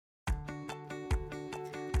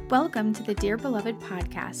Welcome to the Dear Beloved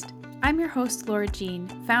podcast. I'm your host, Laura Jean,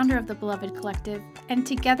 founder of the Beloved Collective, and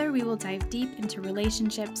together we will dive deep into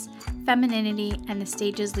relationships, femininity, and the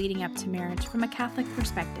stages leading up to marriage from a Catholic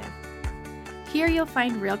perspective. Here you'll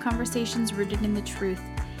find real conversations rooted in the truth,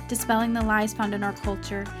 dispelling the lies found in our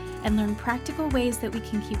culture, and learn practical ways that we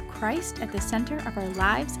can keep Christ at the center of our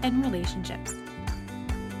lives and relationships.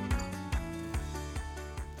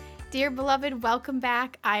 Dear beloved, welcome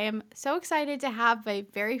back. I am so excited to have my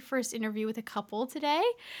very first interview with a couple today,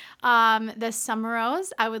 the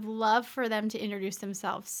Sumereaus. I would love for them to introduce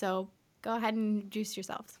themselves. So go ahead and introduce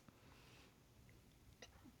yourselves.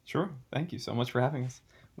 Sure. Thank you so much for having us.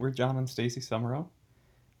 We're John and Stacy Sumereau.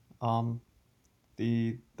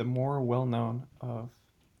 The more well-known of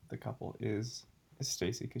the couple is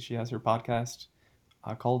Stacy because she has her podcast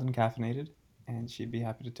called Encaffeinated, and she'd be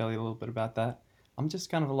happy to tell you a little bit about that. I'm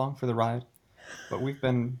just kind of along for the ride, but we've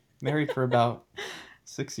been married for about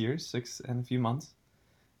 6 years, 6 and a few months,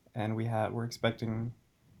 and we're expecting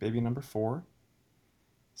baby number 4.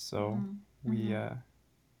 So I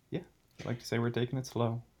like to say we're taking it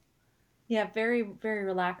slow. Yeah, very, very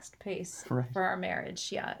relaxed pace Right. for our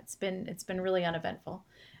marriage. Yeah, it's been really uneventful.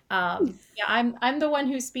 I'm the one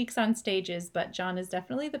who speaks on stages, but John is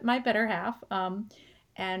definitely my better half.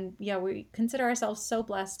 And yeah, we consider ourselves so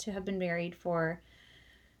blessed to have been married for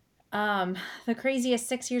the craziest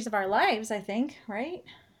 6 years of our lives, I think, right?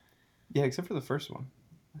 Yeah, except for the first one.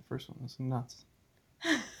 The first one was nuts.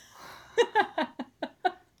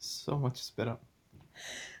 So much spit up.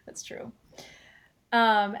 That's true.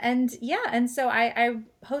 And so I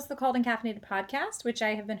host the Called and Caffeinated podcast, which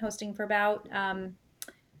I have been hosting for about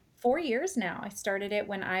 4 years now. I started it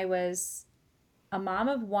when I was a mom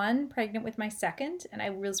of 1, pregnant with my second, and I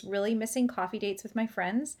was really missing coffee dates with my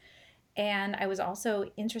friends. And I was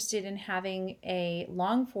also interested in having a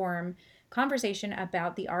long form conversation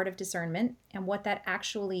about the art of discernment and what that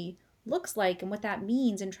actually looks like and what that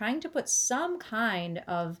means, and trying to put some kind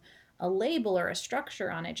of a label or a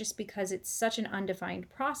structure on it just because it's such an undefined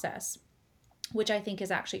process, which I think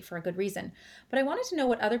is actually for a good reason. But I wanted to know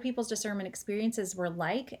what other people's discernment experiences were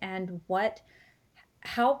like and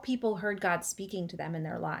how people heard God speaking to them in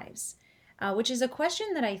their lives, which is a question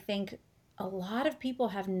that I think a lot of people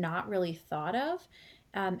have not really thought of,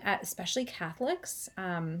 especially Catholics.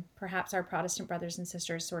 Perhaps our Protestant brothers and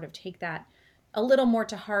sisters sort of take that a little more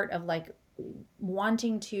to heart, of like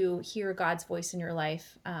wanting to hear God's voice in your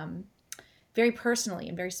life very personally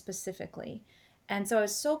and very specifically. And so I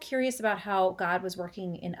was so curious about how God was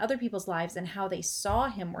working in other people's lives and how they saw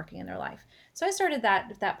him working in their life. So I started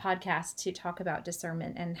that podcast to talk about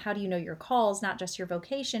discernment and how do you know your calls, not just your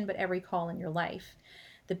vocation, but every call in your life.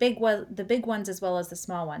 The big ones as well as the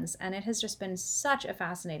small ones. And it has just been such a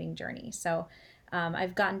fascinating journey. So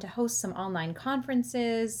I've gotten to host some online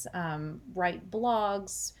conferences, write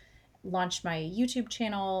blogs, launched my YouTube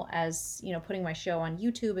channel, as you know, putting my show on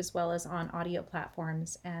YouTube as well as on audio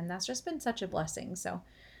platforms, and that's just been such a blessing. So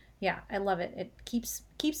yeah, I love it. It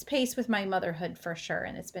keeps pace with my motherhood for sure,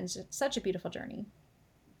 and it's been such a beautiful journey.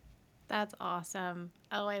 That's awesome.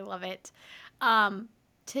 Oh, I love it.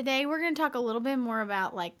 Today we're going to talk a little bit more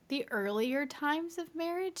about like the earlier times of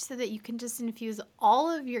marriage so that you can just infuse all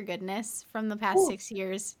of your goodness from the past 6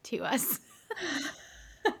 years to us.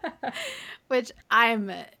 Which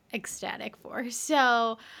I'm ecstatic for.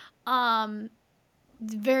 So,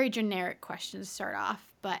 very generic question to start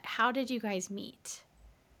off, but how did you guys meet?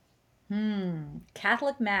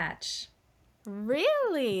 Catholic match.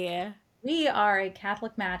 Really? We are a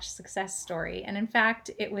Catholic match success story. And in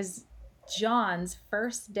fact, it was John's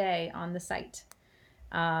first day on the site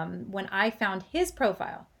when I found his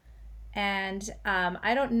profile. And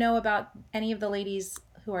I don't know about any of the ladies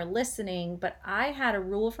who are listening, but I had a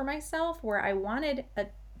rule for myself where I wanted a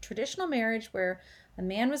traditional marriage where a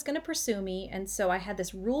man was going to pursue me. And so I had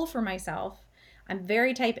this rule for myself. I'm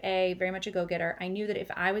very type A, very much a go-getter. I knew that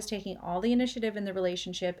if I was taking all the initiative in the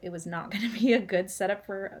relationship, it was not going to be a good setup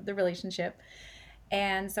for the relationship.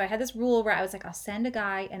 And so I had this rule where I was like, I'll send a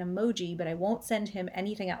guy an emoji, but I won't send him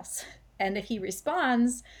anything else. And if he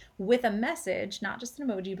responds with a message, not just an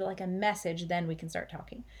emoji, but like a message, then we can start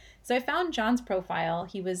talking. So I found John's profile.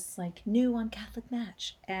 He was like new on Catholic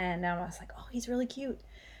Match. And I was like, oh, he's really cute.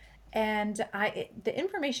 And the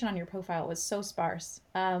information on your profile was so sparse.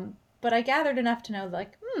 But I gathered enough to know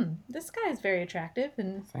like, this guy is very attractive.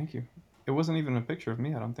 And Thank you. It wasn't even a picture of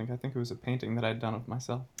me, I don't think. I think it was a painting that I'd done of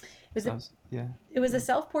myself. It was a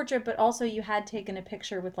self-portrait, but also you had taken a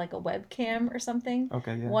picture with like a webcam or something.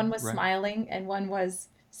 Okay, yeah. One was smiling and one was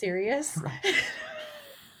serious. Right.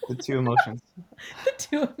 The two emotions. The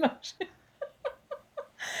two emotions.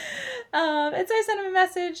 And so I sent him a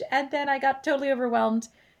message, and then I got totally overwhelmed.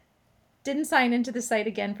 Didn't sign into the site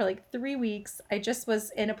again for like 3 weeks. I just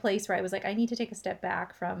was in a place where I was like, I need to take a step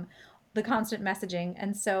back from the constant messaging.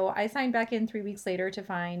 And so I signed back in 3 weeks later to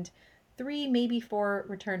find 3, maybe 4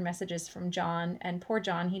 return messages from John. And poor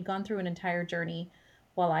John, he'd gone through an entire journey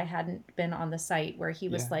while I hadn't been on the site, where he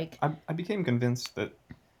Yeah, was like, I became convinced that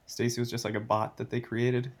Stacy was just like a bot that they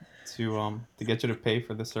created to get you to pay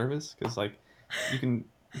for the service, because like you can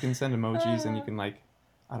you can send emojis and you uh, can like,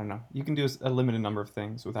 I don't know, you can do a limited number of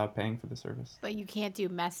things without paying for the service. But you can't do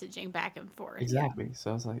messaging back and forth. yeah. Exactly.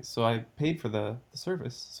 So I was like, so I paid for the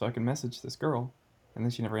service so I could message this girl, and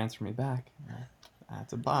then she never answered me back. I'm like,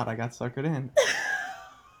 that's a bot. I got suckered in.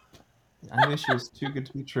 I knew she was too good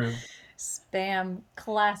to be true, Spam,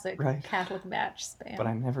 classic right? Catholic match But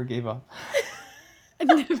I spam. never gave up. I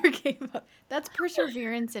never gave up. That's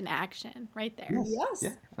perseverance in action right there. Yes, yeah.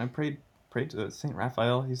 Yes. And I prayed to Saint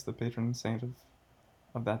Raphael. He's the patron saint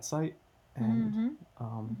of that site, and Mm-hmm.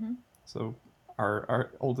 um, Mm-hmm. so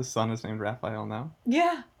our oldest son is named Raphael now.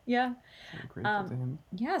 Yeah. Yeah. So we're grateful to Um, him.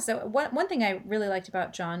 yeah, so one thing I really liked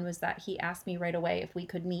about John was that he asked me right away if we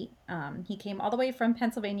could meet. He came all the way from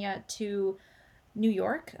Pennsylvania to New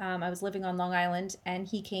York. I was living on Long Island, and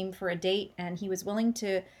he came for a date, and he was willing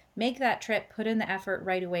to make that trip, put in the effort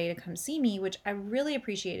right away to come see me, which I really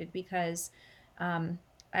appreciated because um,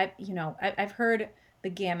 I've heard the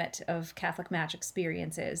gamut of Catholic match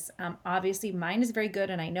experiences. Obviously, mine is very good,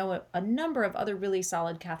 and I know a number of other really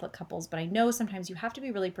solid Catholic couples, but I know sometimes you have to be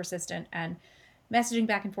really persistent, and messaging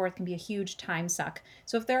back and forth can be a huge time suck.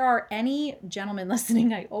 So if there are any gentlemen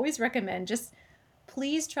listening, I always recommend just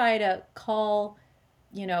please try to call,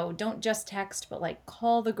 don't just text, but like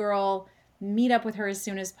call the girl, meet up with her as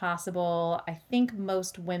soon as possible. I think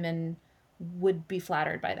most women would be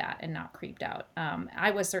flattered by that and not creeped out. I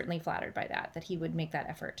was certainly flattered by that he would make that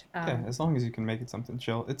effort. Yeah, as long as you can make it something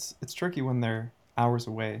chill. It's tricky when they're hours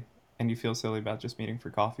away and you feel silly about just meeting for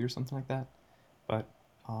coffee or something like that. But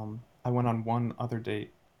I went on one other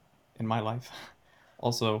date in my life,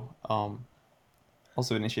 also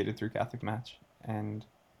also initiated through Catholic Match, and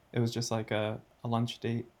it was just like a lunch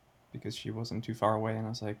date because she wasn't too far away, and I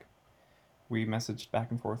was like, we messaged back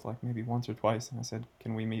and forth like maybe once or twice, and I said,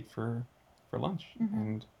 can we meet for lunch? Mm-hmm.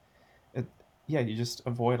 And it yeah, you just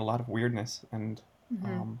avoid a lot of weirdness and Mm-hmm.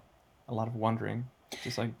 um, a lot of wondering.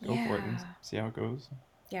 Just like go for it and Yeah. see how it goes.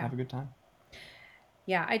 Yeah. Have a good time.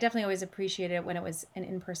 Yeah, I definitely always appreciated it when it was an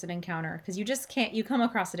in-person encounter because you just can't, you come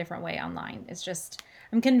across a different way online. It's just,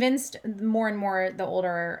 I'm convinced more and more the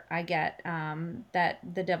older I get, that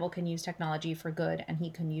the devil can use technology for good and he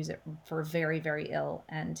can use it for very, very ill.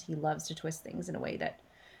 And he loves to twist things in a way that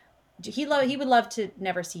he would love to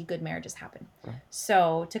never see good marriages happen. Right.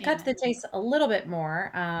 So to cut to the Amen. chase a little bit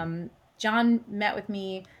more, John met with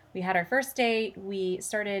me. We had our first date. We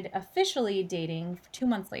started officially dating 2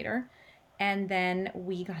 months later, and then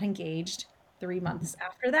we got engaged 3 months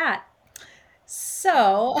after that.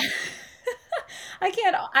 So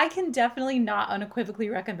Wow. I can definitely not unequivocally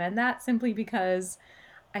recommend that simply because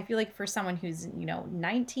I feel like for someone who's,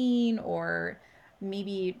 19 or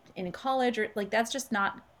maybe in college or like that's just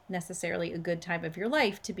not necessarily a good time of your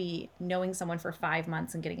life to be knowing someone for 5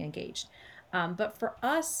 months and getting engaged. But for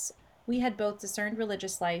us, we had both discerned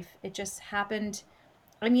religious life. It just happened.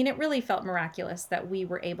 I mean, it really felt miraculous that we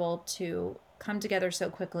were able to come together so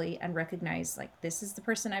quickly and recognize like this is the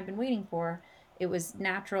person I've been waiting for. It was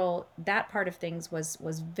natural. That part of things was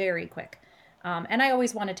very quick. And I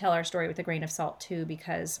always want to tell our story with a grain of salt too,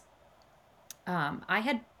 because I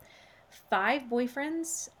had 5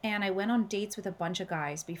 boyfriends and I went on dates with a bunch of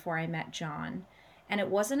guys before I met John. And it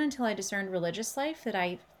wasn't until I discerned religious life that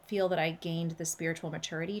I feel that I gained the spiritual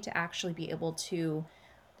maturity to actually be able to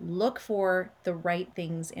look for the right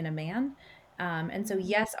things in a man. And so,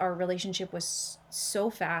 yes, our relationship was so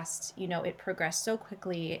fast, it progressed so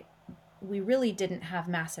quickly. We really didn't have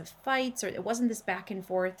massive fights, or it wasn't this back and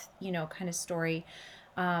forth, kind of story.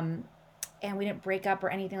 Um, and we didn't break up or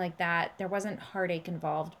anything like that. There wasn't heartache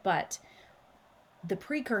involved, but the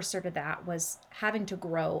precursor to that was having to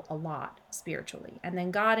grow a lot spiritually, and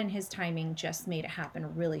then God in his timing just made it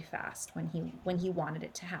happen really fast when he wanted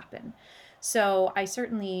it to happen. So I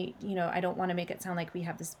certainly, I don't want to make it sound like we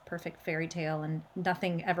have this perfect fairy tale and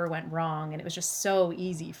nothing ever went wrong and it was just so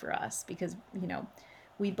easy for us because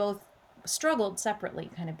we both struggled separately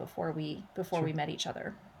kind of before we Sure. met each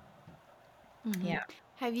other. Hmm. Yeah.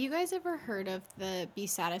 Have you guys ever heard of the Be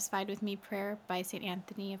Satisfied with Me prayer by St.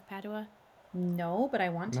 Anthony of Padua? No, but I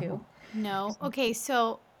want to. No. No. Okay,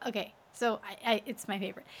 so it's my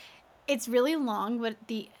favorite. It's really long, but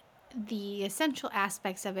the essential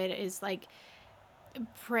aspects of it is like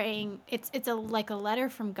praying, it's a like a letter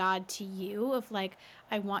from God to you of like,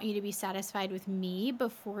 I want you to be satisfied with me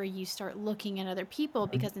before you start looking at other people,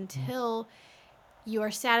 because until you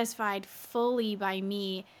are satisfied fully by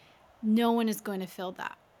me, no one is going to fill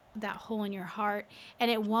that hole in your heart. And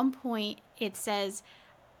at one point it says,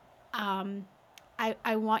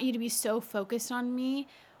 I want you to be so focused on me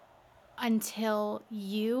until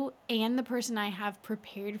you and the person I have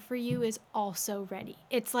prepared for you is also ready.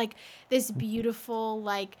 It's like this beautiful,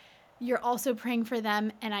 like, you're also praying for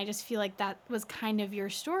them. And I just feel like that was kind of your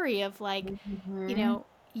story of like, Mm-hmm.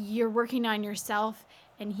 you're working on yourself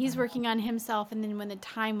and he's working on himself. And then when the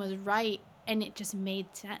time was right, and it just made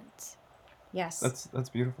sense. Yes. That's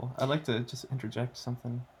beautiful. I'd like to just interject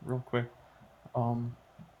something real quick. Um,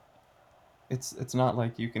 it's not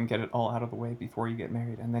like you can get it all out of the way before you get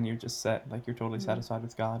married and then you're just set, like you're totally Mm-hmm. satisfied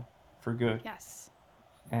with God for good. Yes.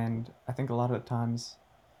 And I think a lot of times,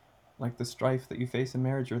 like the strife that you face in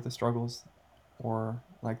marriage or the struggles, or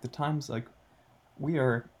like the times like we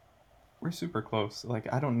are we're super close.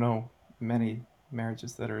 Like I don't know many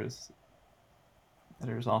marriages that are as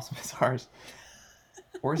awesome as ours,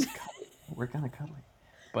 or as cuddly. We're kind of cuddly,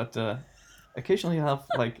 but occasionally you have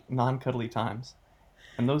like non-cuddly times,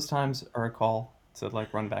 and those times are a call to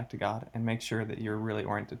like run back to God and make sure that you're really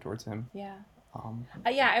oriented towards Him. Yeah. Um,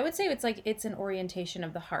 Yeah, I would say it's like it's an orientation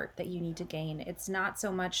of the heart that you need to gain. It's not so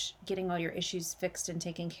much getting all your issues fixed and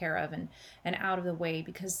taken care of and out of the way,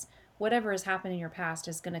 because whatever has happened in your past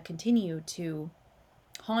is going to continue to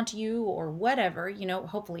haunt you or whatever,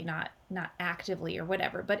 hopefully not actively or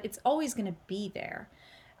whatever, but it's always going to be there.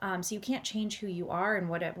 So you can't change who you are and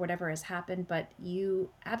whatever has happened, but you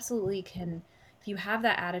absolutely can. If you have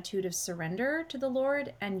that attitude of surrender to the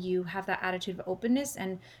Lord, and you have that attitude of openness,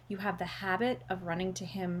 and you have the habit of running to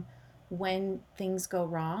Him when things go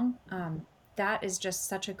wrong, that is just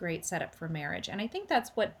such a great setup for marriage. And I think that's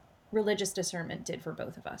what religious discernment did for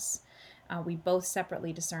both of us. We both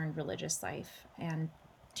separately discerned religious life. And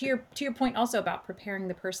to your point also about preparing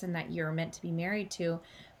the person that you're meant to be married to,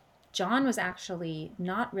 John was actually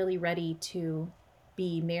not really ready to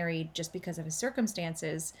be married just because of his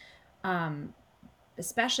circumstances. Um,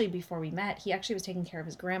 Especially before we met, he actually was taking care of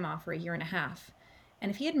his grandma for a year and a half. And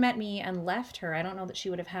if he had met me and left her, I don't know that she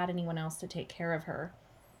would have had anyone else to take care of her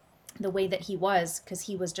the way that he was, because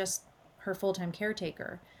he was just her full-time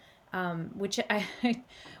caretaker. Which I,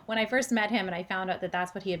 when I first met him and I found out that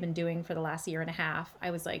that's what he had been doing for the last year and a half, I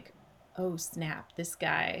was like, oh snap, this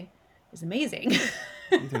guy is amazing.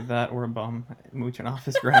 Either that or a bum mooching off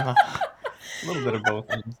his grandma. A little bit of both,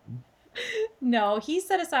 honestly. No, he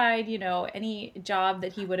set aside, any job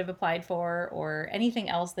that he would have applied for or anything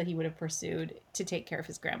else that he would have pursued to take care of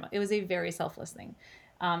his grandma. It was a very selfless thing.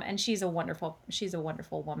 And she's a wonderful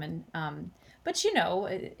woman. But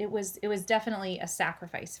it was definitely a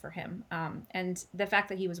sacrifice for him. And the fact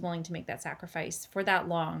that he was willing to make that sacrifice for that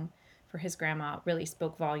long for his grandma really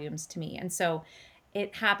spoke volumes to me. And so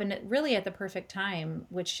it happened really at the perfect time,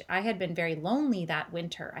 which I had been very lonely that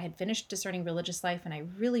winter. I had finished discerning religious life and I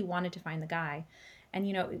really wanted to find the guy. And,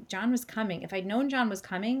 John was coming. If I'd known John was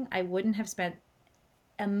coming, I wouldn't have spent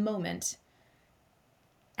a moment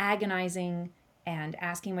agonizing and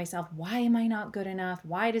asking myself, why am I not good enough?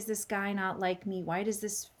 Why does this guy not like me? Why is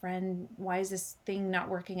this thing not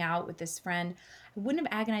working out with this friend? I wouldn't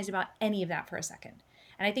have agonized about any of that for a second.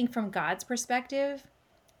 And I think from God's perspective,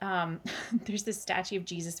 there's this statue of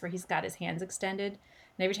Jesus where he's got his hands extended.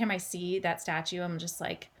 And every time I see that statue, I'm just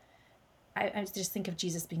like, I just think of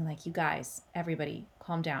Jesus being like, you guys, everybody,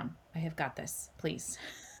 calm down. I have got this, please.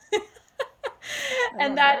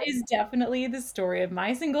 And that is definitely the story of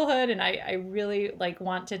my singlehood. And I really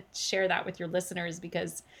want to share that with your listeners,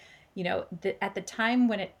 because, at the time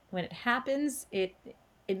when it happens, it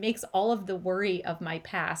makes all of the worry of my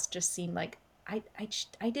past just seem like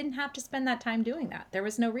I didn't have to spend that time doing that. There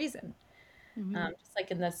was no reason. Mm-hmm. Just like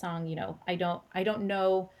in the song,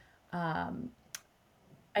 um,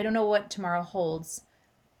 I don't know what tomorrow holds,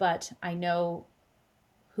 but I know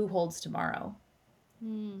who holds tomorrow.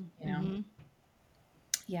 You know, Mm-hmm.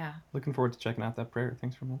 yeah, Looking forward to checking out that prayer.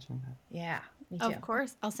 Thanks for mentioning that. yeah, me too. Of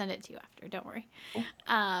course, I'll send it to you after. Don't worry. Cool.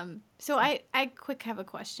 So I quick have a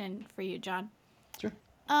question for you, John. Sure.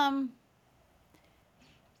 Um,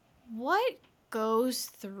 what goes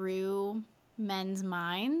through men's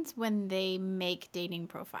minds when they make dating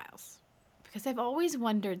profiles? Because I've always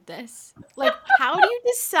wondered this. Like, how do you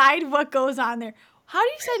decide what goes on there? How do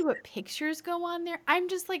you decide what pictures go on there? I'm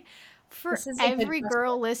just like, for This is a good every question.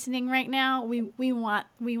 girl listening right now, we want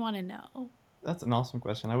to know. That's an awesome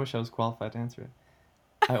question. I wish I was qualified to answer it.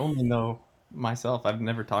 I only know myself. I've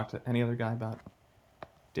never talked to any other guy about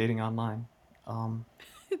dating online.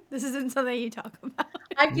 This isn't something you talk about.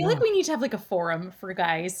 I feel like No. we need to have like a forum for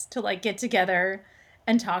guys to like get together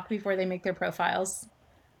and talk before they make their profiles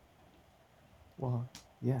Well,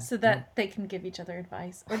 yeah, so no. that they can give each other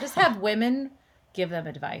advice or just have women give them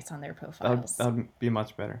advice on their profiles. That would be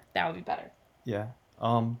much better. That would be better. Yeah.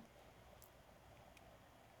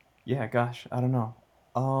 Yeah, gosh, I don't know.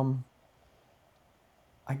 Um,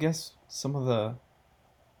 I guess some of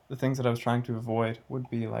the things that I was trying to avoid would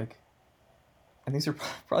be like, and these are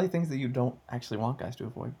probably things that you don't actually want guys to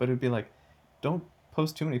avoid, but it'd be like, don't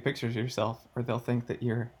post too many pictures of yourself, or they'll think that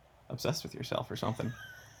you're obsessed with yourself or something.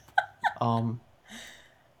 Um,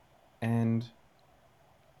 and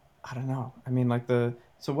I don't know. I mean, like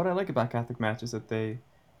so what I like about Catholic Match is that they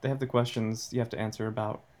have the questions you have to answer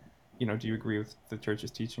about, do you agree with the church's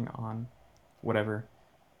teaching on whatever?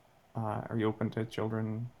 Are you open to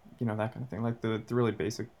children? That kind of thing. Like the really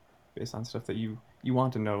basic, based on stuff that you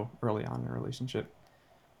want to know early on in a relationship.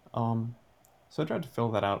 Um, so I tried to fill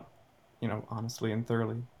that out, honestly and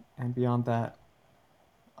thoroughly. And beyond that,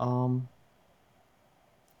 um,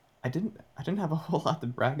 I didn't have a whole lot to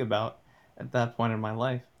brag about at that point in my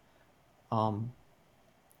life. Um,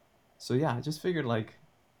 so yeah, I just figured like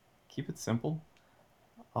keep it simple.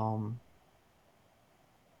 Um,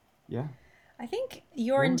 yeah. I think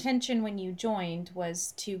your What was intention when you joined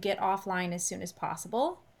was to get offline as soon as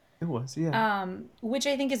possible, it was, yeah. which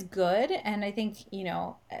I think is good. And I think,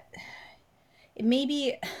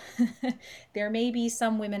 maybe there may be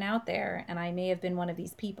some women out there, and I may have been one of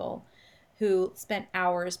these people who spent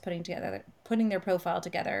hours putting their profile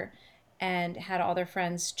together and had all their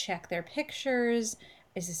friends check their pictures.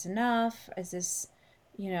 Is this enough? Is this,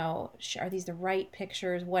 are these the right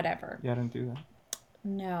pictures? Whatever. Yeah, I didn't do that.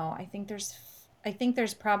 No, I think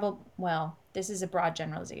there's probably, well, this is a broad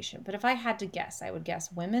generalization, but if I had to guess, I would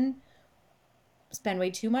guess women spend way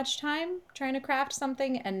too much time trying to craft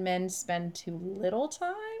something and men spend too little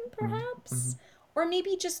time, Mm-hmm. perhaps, or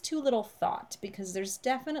maybe just too little thought, because there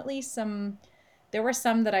were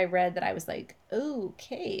some that I read that I was like,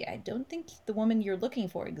 okay, I don't think the woman you're looking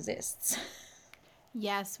for exists.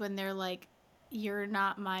 Yes, when they're like, you're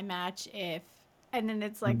not my match if. And then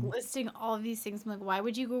it's like Mm-hmm. listing all of these things. I'm like, why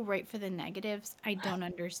would you go right for the negatives? I don't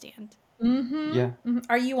understand. Mm-hmm. Yeah. Mm-hmm.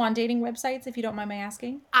 Are you on dating websites, if you don't mind my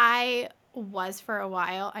asking? I was for a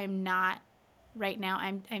while. I'm not right now.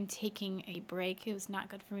 I'm taking a break. It was not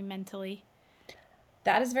good for me mentally.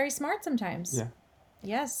 That is very smart sometimes. Yeah.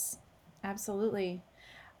 Yes, absolutely.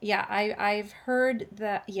 Yeah, I've heard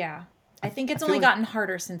that. Yeah, I think I it's feel only like gotten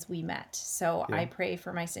harder since we met. So yeah. I pray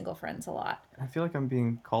for my single friends a lot. I feel like I'm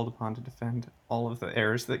being called upon to defend all of the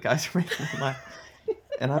errors that guys are making online,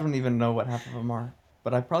 and I don't even know what half of them are,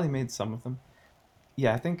 but I probably made some of them.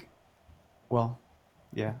 Yeah, I think. Well,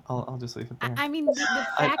 yeah, I'll just leave it there. I mean, the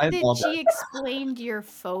I fact that apologize. she explained your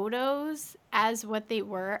photos as what they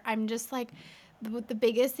were, I'm just like, the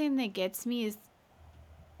biggest thing that gets me is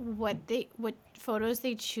what photos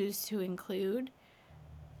they choose to include.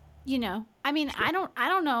 I mean, Sure. I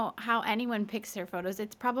don't know how anyone picks their photos.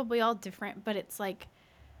 It's probably all different, but it's like,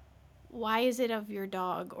 why is it of your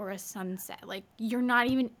dog or a sunset? Like, you're not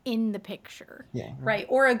even in the picture. Yeah. Right.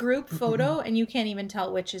 Or a group photo and you can't even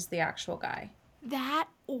tell which is the actual guy. That,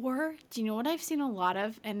 or do you know what I've seen a lot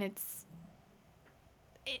of, and it's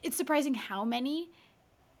surprising how many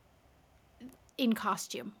in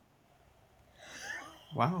costume.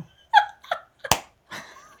 Wow.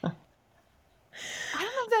 I don't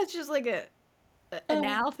know if that's just like a Oh,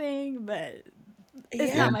 now thing, but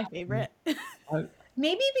it's yeah. not Yeah. my favorite. I,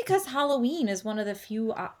 Maybe because Halloween is one of the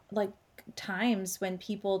few like times when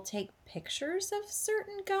people take pictures of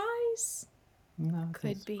certain guys. no, I think Could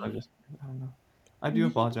it's probably be. just I don't know. I do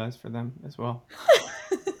Maybe. apologize for them as well.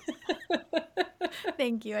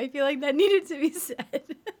 Thank you. I feel like that needed to be said.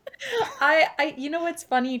 You know what's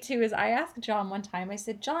funny too is I asked John one time, I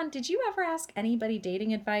said, John, did you ever ask anybody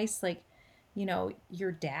dating advice? Like,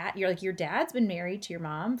 your dad's been married to your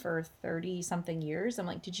mom for 30 something years. I'm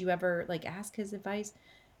like, did you ever like ask his advice?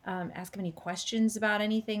 Ask him any questions about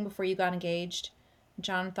anything before you got engaged?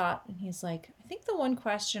 John thought, and he's like, I think the one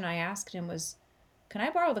question I asked him was, can I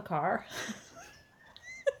borrow the car?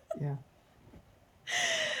 Yeah.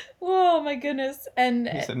 Oh my goodness. And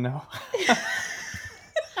He said no.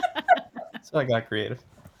 So I got creative.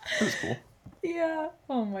 It was cool. yeah.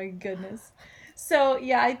 Oh my goodness. So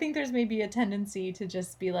yeah, I think there's maybe a tendency to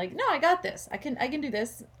just be like, no, I got this. I can do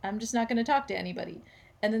this. I'm just not going to talk to anybody.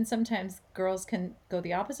 And then sometimes girls can go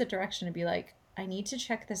the opposite direction and be like, I need to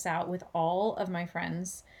check this out with all of my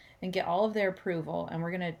friends and get all of their approval, and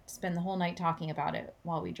we're going to spend the whole night talking about it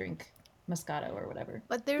while we drink Moscato or whatever.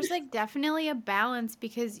 But there's like definitely a balance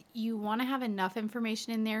because you want to have enough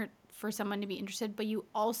information in there for someone to be interested, but you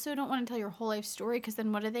also don't want to tell your whole life story because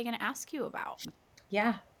then what are they going to ask you about?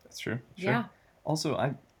 Yeah. That's true. Sure. Yeah. Also,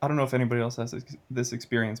 I don't know if anybody else has this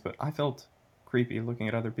experience, but I felt creepy looking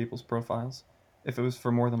at other people's profiles. If it was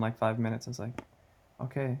for more than like 5 minutes, I was like,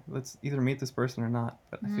 okay, let's either meet this person or not.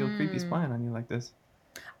 But I feel creepy spying on you like this.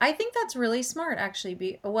 I think that's really smart,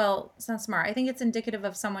 actually. Well, it's not smart. I think it's indicative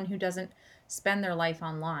of someone who doesn't spend their life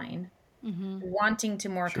online, wanting to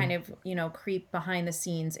more kind Sure. of, creep behind the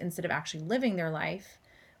scenes instead of actually living their life,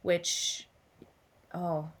 which,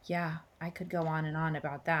 oh, yeah, I could go on and on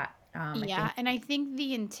about that. I Yeah, think, and I think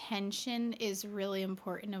the intention is really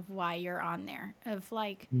important of why you're on there. Of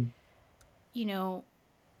like, Mm. you know,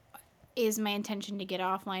 is my intention to get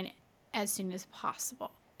offline as soon as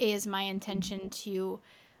possible? Is my intention to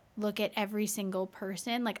look at every single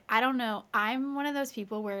person? Like, I don't know. I'm one of those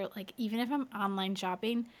people where, like, even if I'm online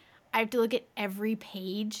shopping, I have to look at every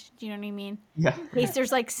page. Do you know what I mean? Yeah. In case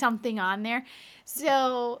there's like something on there.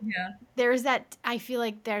 So yeah. there's that, I feel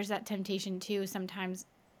like there's that temptation too sometimes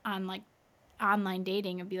on like online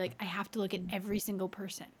dating and be like, I have to look at every single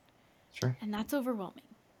person. Sure. And that's overwhelming.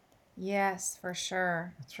 Yes, for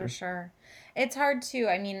sure. That's For true. sure. It's hard too.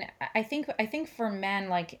 I mean, I think for men,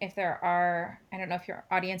 like if there are, I don't know if your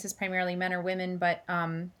audience is primarily men or women, but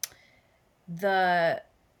the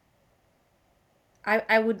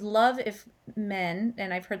I would love if men,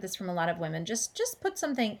 and I've heard this from a lot of women, just put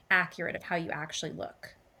something accurate of how you actually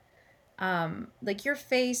look. Like your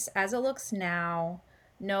face as it looks now,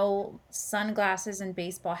 no sunglasses and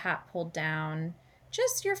baseball hat pulled down,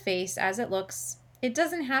 just your face as it looks. It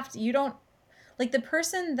doesn't have to, you don't, like the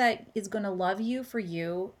person that is going to love you for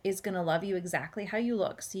you is going to love you exactly how you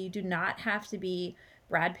look. So you do not have to be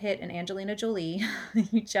Brad Pitt and Angelina Jolie.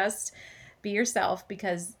 You just be yourself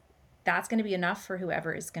because that's going to be enough for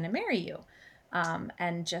whoever is going to marry you.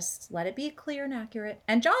 And just let it be clear and accurate.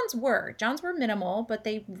 And John's were minimal, but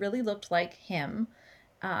they really looked like him.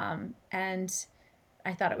 And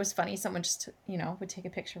I thought it was funny. Someone just, would take a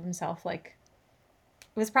picture of himself. Like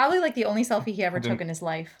it was probably like the only selfie he I ever took didn't. in his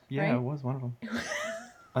life, Yeah, it right? was one of them.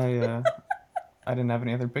 I uh, I didn't have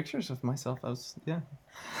any other pictures of myself. Yeah,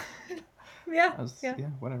 yeah.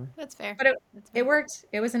 Whatever. That's fair. But it That's it fair. worked.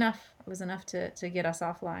 It was enough. It was enough to get us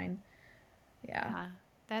offline. Yeah. Yeah,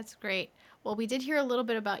 that's great. Well, we did hear a little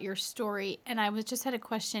bit about your story, and I was just had a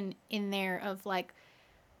question in there of like,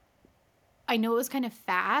 I know it was kind of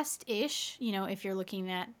fast-ish, if you're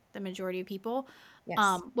looking at the majority of people.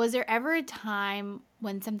 Yes. Was there ever a time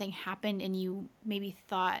when something happened and you maybe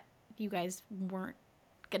thought you guys weren't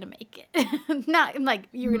gonna make it? Not like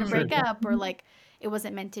you were gonna Sure. break Mm-hmm. up or like it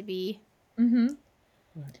wasn't meant to be. Mm-hmm.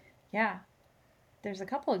 Right. Yeah. There's a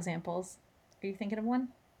couple examples. Are you thinking of one?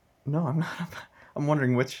 No, I'm not. I'm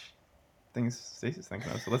wondering which things Stacey's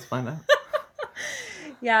thinking of. So let's find out.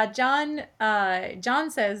 Yeah, John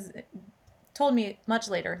told me much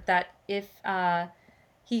later that if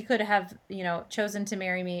he could have, chosen to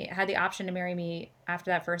marry me, had the option to marry me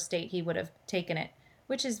after that first date, he would have taken it,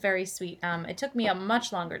 which is very sweet. It took me a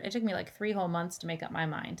much longer. It took me like 3 whole months to make up my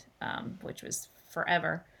mind, which was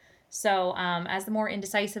forever. So, as the more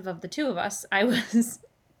indecisive of the two of us, I was.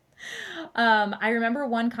 I remember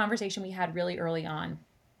one conversation we had really early on,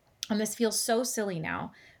 and this feels so silly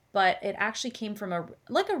now, but it actually came from a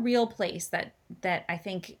real place that I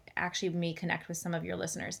think actually may connect with some of your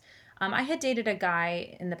listeners. I had dated a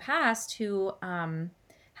guy in the past who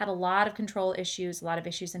had a lot of control issues, a lot of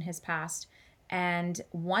issues in his past. And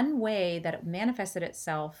one way that it manifested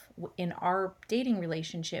itself in our dating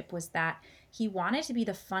relationship was that he wanted to be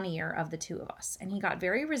the funnier of the two of us. And he got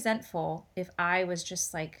very resentful if I was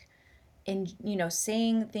just like, and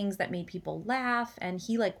saying things that made people laugh, and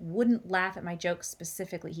he like wouldn't laugh at my jokes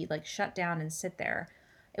specifically. He'd like shut down and sit there.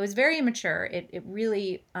 It was very immature. It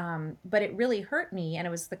really but it really hurt me, and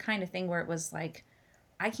it was the kind of thing where it was like,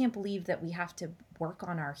 I can't believe that we have to work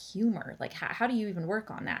on our humor. Like how do you even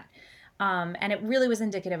work on that? And it really was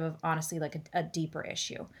indicative of honestly like a deeper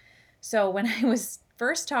issue. So when I was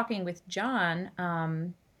first talking with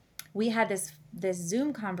John, we had this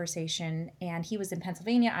Zoom conversation, and he was in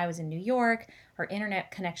Pennsylvania, I was in New York. Our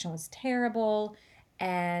internet connection was terrible,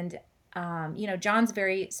 and John's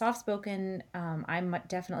very soft spoken. I'm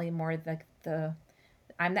definitely more the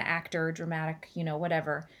I'm the actor, dramatic,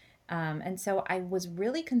 whatever. And so I was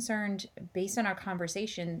really concerned based on our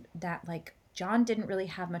conversation that like John didn't really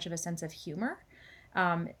have much of a sense of humor,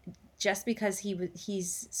 um, just because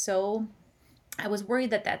he's so. I was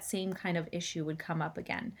worried that that same kind of issue would come up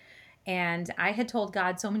again. And I had told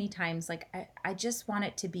God so many times, like, I just want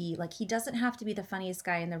it to be like, he doesn't have to be the funniest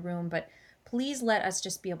guy in the room, but please let us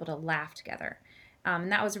just be able to laugh together.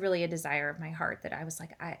 And that was really a desire of my heart, that I was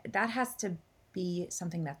like, that has to be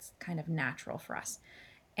something that's kind of natural for us.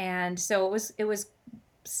 And so it was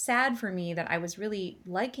sad for me that I was really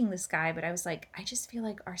liking this guy, but I was like, I just feel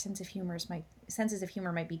like our senses of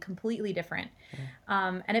humor might be completely different.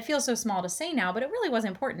 Yeah. And it feels so small to say now, but it really was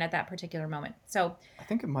important at that particular moment. So I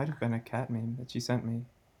think it might have been a cat meme that she sent me.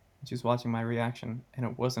 She was watching my reaction, and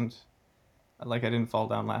it wasn't like I didn't fall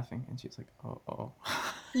down laughing. And she's like, "Oh, oh."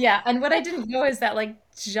 yeah, and what I didn't know is that like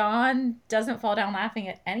John doesn't fall down laughing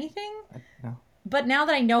at anything. No. But now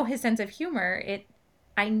that I know his sense of humor,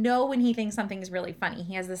 I know when he thinks something is really funny.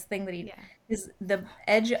 He has this thing that Yeah. is the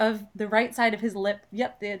edge of the right side of his lip.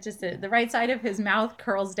 Yep, the right side of his mouth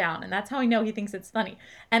curls down, and that's how I know he thinks it's funny.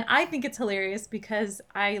 And I think it's hilarious because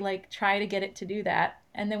I like try to get it to do that,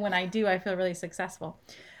 and then when I do, I feel really successful.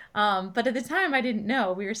 But at the time, I didn't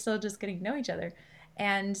know. We were still just getting to know each other,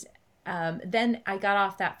 and then I got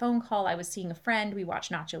off that phone call. I was seeing a friend. We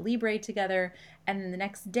watched Nacho Libre together. And then the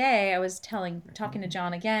next day I was talking to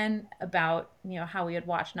John again about, how we had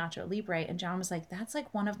watched Nacho Libre. And John was like, that's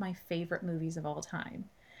like one of my favorite movies of all time.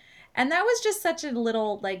 And that was just such a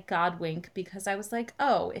little like God wink, because I was like,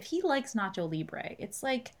 oh, if he likes Nacho Libre, it's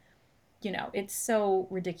like, it's so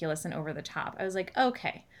ridiculous and over the top. I was like,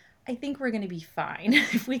 okay, I think we're going to be fine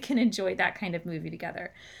if we can enjoy that kind of movie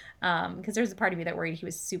together. Because there's a part of me that worried he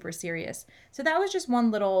was super serious. So that was just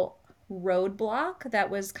one little roadblock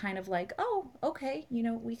that was kind of like, oh, okay,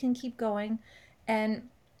 we can keep going. And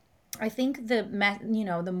I think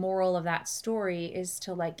the moral of that story is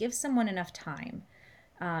to like give someone enough time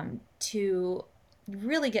to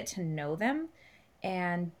really get to know them,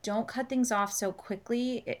 and don't cut things off so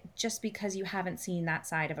quickly just because you haven't seen that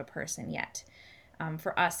side of a person yet.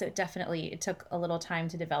 For us, it took a little time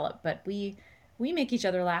to develop, but we make each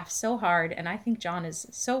other laugh so hard, and I think John is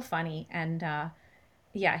so funny, and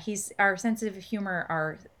yeah, he's our senses of humor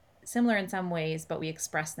are similar in some ways, but we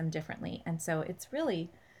express them differently, and so it's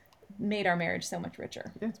really made our marriage so much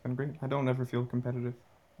richer. Yeah, it's been great. I don't ever feel competitive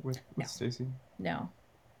No, with Stacy no.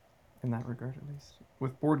 in that regard, at least.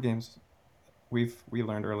 With board games, we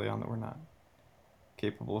learned early on that we're not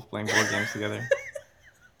capable of playing board games together.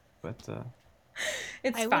 But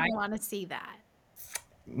It's I fine. wouldn't want to see that.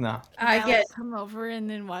 no. Can I I get like come over and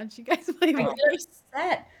then watch you guys play I board get games?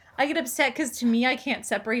 upset. I get upset because to me, I can't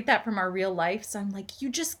separate that from our real life. So I'm like, you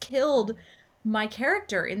just killed my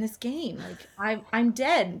character in this game. Like I'm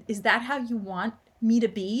dead. Is that how you want me to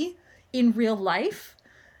be in real life?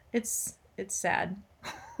 It's sad.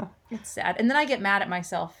 It's sad. And then I get mad at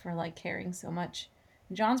myself for like caring so much.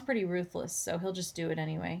 John's pretty ruthless, so he'll just do it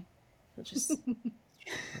anyway. He'll just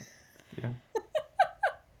Yeah.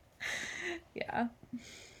 yeah.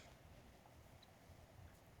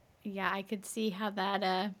 Yeah, I could see how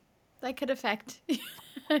that could affect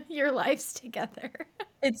your lives together.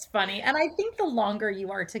 It's funny. And I think the longer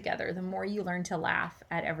you are together, the more you learn to laugh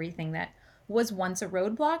at everything that was once a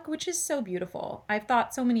roadblock, which is so beautiful. I've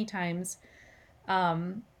thought so many times,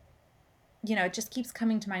 um, it just keeps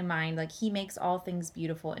coming to my mind like he makes all things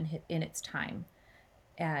beautiful in its time,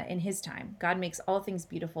 in his time. God makes all things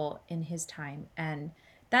beautiful in his time. And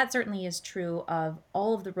that certainly is true of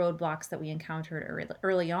all of the roadblocks that we encountered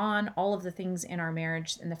early on, all of the things in our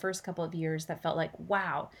marriage in the first couple of years that felt like,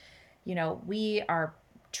 wow, we are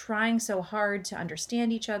trying so hard to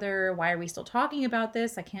understand each other. Why are we still talking about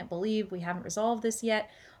this? I can't believe we haven't resolved this yet.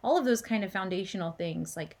 All of those kind of foundational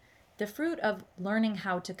things, like the fruit of learning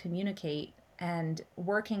how to communicate and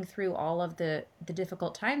working through all of the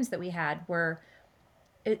difficult times that we had, were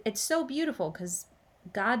it's so beautiful because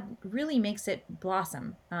God really makes it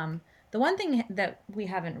blossom. The one thing that we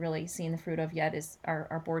haven't really seen the fruit of yet is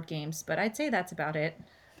our board games, but I'd say that's about it.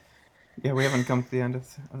 Yeah, we haven't come to the end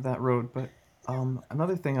of that road, but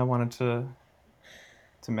another thing I wanted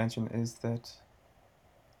to mention is that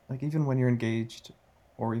like even when you're engaged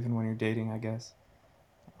or even when you're dating, I guess,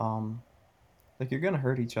 um like you're gonna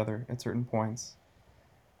hurt each other at certain points,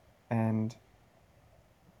 and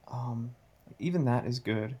um even that is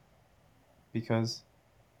good because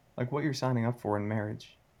like what you're signing up for in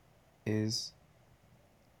marriage is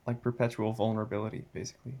like perpetual vulnerability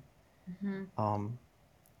basically. Mm-hmm. um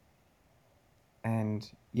and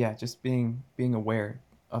yeah, just being aware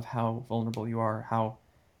of how vulnerable you are, how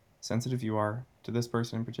sensitive you are to this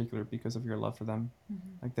person in particular because of your love for them. Mm-hmm.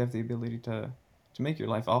 Like they have the ability to make your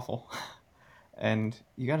life awful. And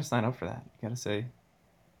you got to sign up for that. You got to say,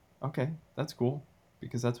 okay, that's cool,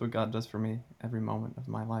 because that's what God does for me every moment of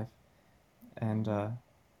my life. And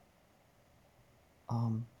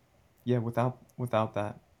um, yeah, without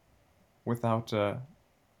that, without a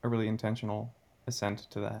really intentional assent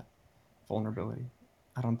to that vulnerability,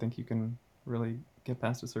 I don't think you can really get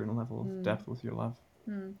past a certain level of depth with your love.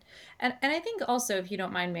 And I think also, if you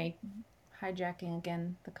don't mind me hijacking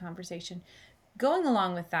again the conversation, going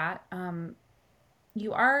along with that,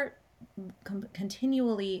 you are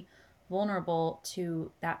continually vulnerable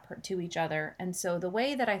to to each other, and so the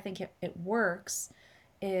way that I think it works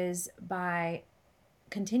is by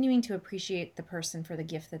continuing to appreciate the person for the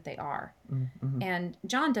gift that they are. Mm-hmm. And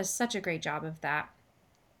John does such a great job of that,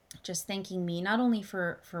 just thanking me not only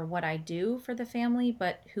for what I do for the family,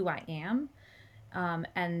 but who I am.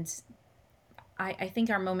 And I think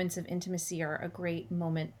our moments of intimacy are a great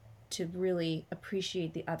moment to really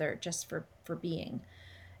appreciate the other just for being.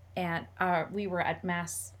 And we were at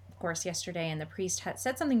mass, of course, yesterday, and the priest had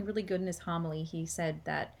said something really good in his homily. He said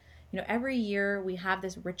that, every year we have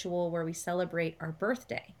this ritual where we celebrate our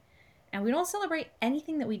birthday, and we don't celebrate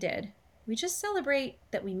anything that we did. We just celebrate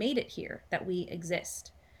that we made it here, that we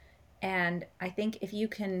exist. And I think if you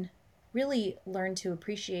can really learn to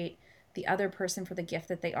appreciate the other person for the gift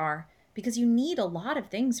that they are, because you need a lot of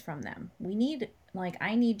things from them.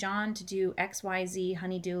 I need John to do XYZ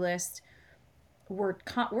honey-do list. We're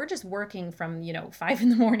just working from 5 in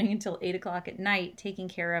the morning until 8 o'clock at night, taking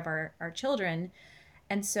care of our children.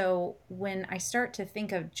 And so when I start to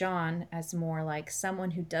think of John as more like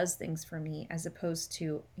someone who does things for me as opposed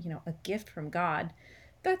to a gift from God,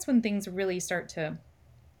 that's when things really start to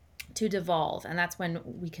devolve, and that's when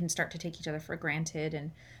we can start to take each other for granted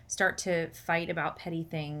and start to fight about petty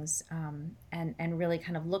things, and really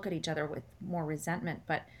kind of look at each other with more resentment.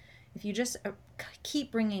 But if you just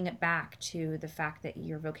keep bringing it back to the fact that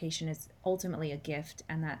your vocation is ultimately a gift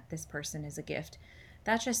and that this person is a gift,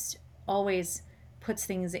 that just always puts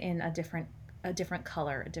things in a different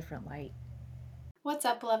color, a different light. What's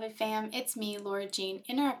up, beloved fam? It's me, Laura Jean,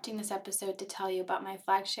 interrupting this episode to tell you about my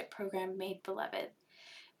flagship program, Made Beloved.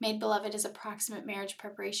 Made Beloved is a proximate marriage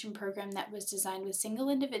preparation program that was designed with single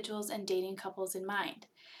individuals and dating couples in mind.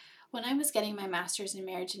 When I was getting my master's in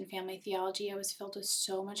marriage and family theology, I was filled with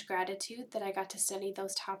so much gratitude that I got to study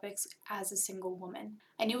those topics as a single woman.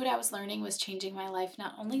 I knew what I was learning was changing my life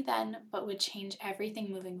not only then, but would change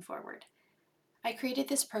everything moving forward. I created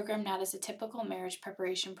this program not as a typical marriage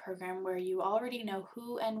preparation program where you already know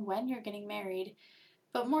who and when you're getting married,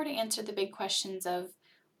 but more to answer the big questions of,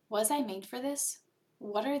 was I made for this?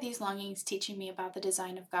 What are these longings teaching me about the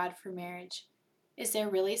design of God for marriage? Is there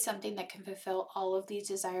really something that can fulfill all of these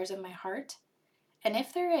desires of my heart? And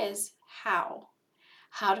if there is, how?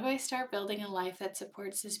 How do I start building a life that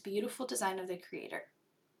supports this beautiful design of the Creator?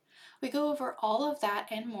 We go over all of that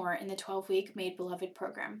and more in the 12-week Made Beloved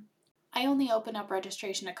program. I only open up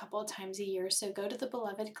registration a couple of times a year, so go to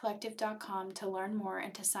thebelovedcollective.com to learn more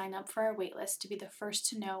and to sign up for our waitlist to be the first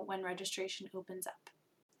to know when registration opens up.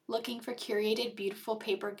 Looking for curated, beautiful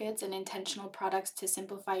paper goods and intentional products to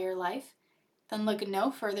simplify your life? Then look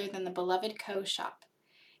no further than the Beloved Co. shop.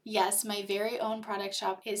 Yes, my very own product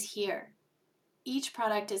shop is here. Each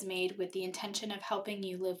product is made with the intention of helping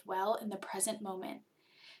you live well in the present moment.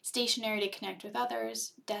 Stationery to connect with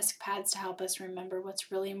others, desk pads to help us remember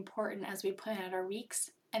what's really important as we plan out our weeks,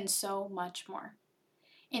 and so much more.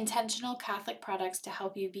 Intentional Catholic products to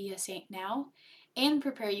help you be a saint now and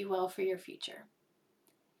prepare you well for your future.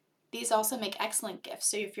 These also make excellent gifts,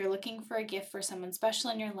 so if you're looking for a gift for someone special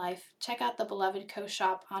in your life, check out the Beloved Co.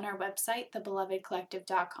 shop on our website,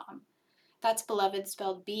 thebelovedcollective.com. That's Beloved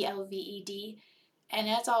spelled BLVED, and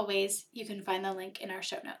as always, you can find the link in our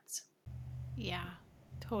show notes. Yeah,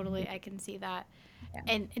 totally. I can see that.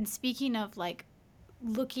 Yeah. And speaking of like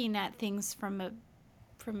looking at things from a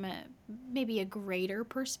maybe a greater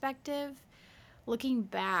perspective, looking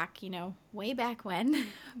back, way back when,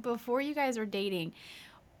 before you guys were dating,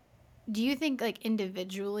 do you think like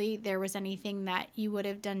individually there was anything that you would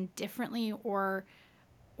have done differently or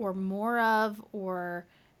more of or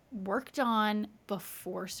worked on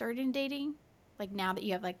before starting dating? Like now that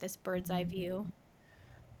you have like this bird's eye view?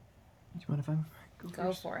 Do you mind if I go Go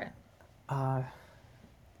first? for it. Uh,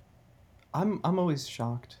 I'm always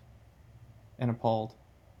shocked and appalled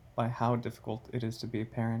by how difficult it is to be a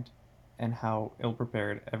parent and how ill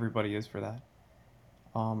prepared everybody is for that.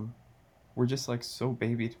 Um, we're just like so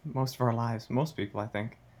babied most of our lives. Most people, I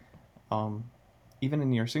think. Um, Even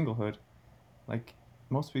in your singlehood, like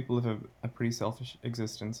most people live a pretty selfish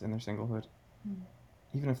existence in their singlehood.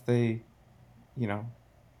 Even if they, you know,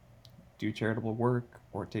 do charitable work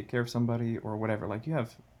or take care of somebody or whatever, like you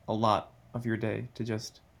have a lot of your day to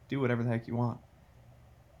just do whatever the heck you want.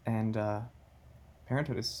 And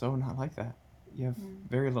parenthood is so not like that. You have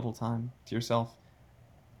very little time to yourself.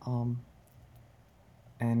 Um,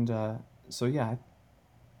 and so yeah,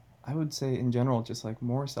 I would say in general, just like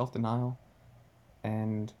more self denial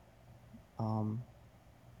and um,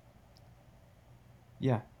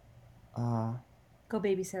 yeah, uh, Go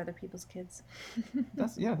babysit other people's kids.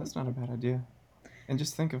 that's not a bad idea. And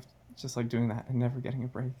just think of just like doing that and never getting a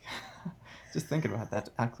break. Just thinking about that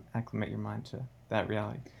to acclimate your mind to that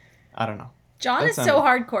reality. I don't know. John That is so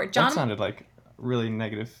sounded hardcore. that John, sounded like really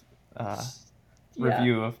negative uh, yeah.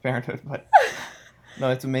 review of parenthood, but no,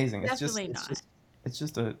 it's amazing. Definitely not. It's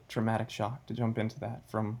just a traumatic shock to jump into that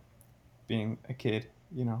from being a kid.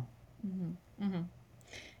 You know. Mm-hmm.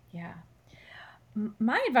 Yeah.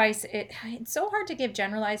 My advice, it's so hard to give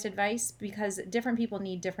generalized advice because different people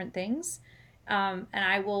need different things. And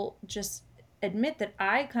I will just admit that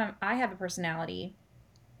I have a personality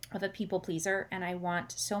of a people pleaser, and I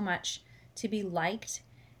want so much to be liked.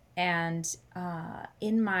 And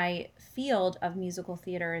in my field of musical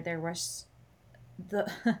theater, there was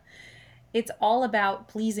the it's all about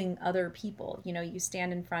pleasing other people. You know, you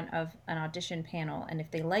stand in front of an audition panel, and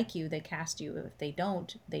if they like you, they cast you. If they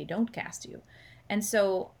don't cast you. And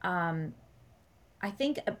so I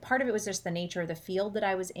think a part of it was just the nature of the field that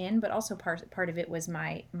I was in, but also part of it was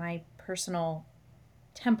my personal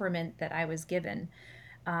temperament that I was given.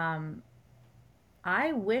 Um,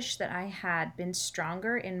 I wish that I had been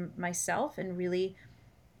stronger in myself and really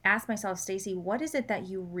asked myself, Stacy, what is it that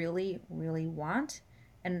you really, really want?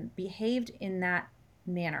 And behaved in that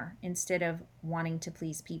manner instead of wanting to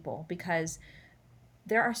please people. Because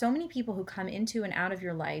there are so many people who come into and out of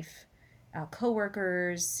your life,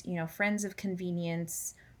 coworkers, friends of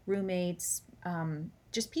convenience, roommates,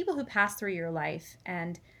 just people who pass through your life.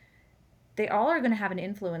 And they all are going to have an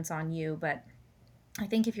influence on you, but I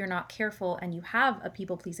think if you're not careful and you have a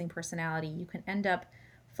people pleasing personality, you can end up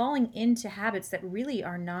falling into habits that really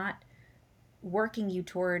are not working you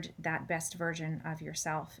toward that best version of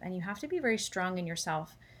yourself. And you have to be very strong in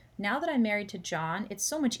yourself. Now that I'm married to John, it's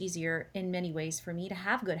so much easier in many ways for me to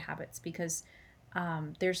have good habits because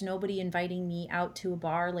there's nobody inviting me out to a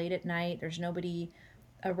bar late at night. There's nobody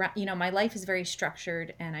around. My life is very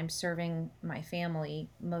structured and I'm serving my family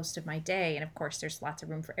most of my day. And of course, there's lots of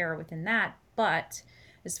room for error within that. But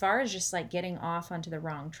as far as just like getting off onto the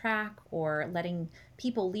wrong track or letting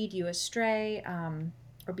people lead you astray,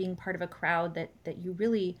 or being part of a crowd that you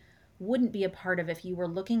really wouldn't be a part of if you were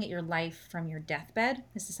looking at your life from your deathbed.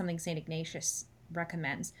 This is something St. Ignatius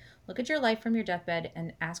recommends. Look at your life from your deathbed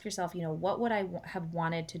and ask yourself, what would I have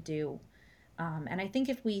wanted to do? And I think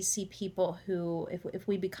if we see people if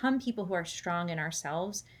we become people who are strong in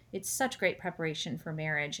ourselves, it's such great preparation for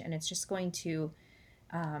marriage, and it's just going to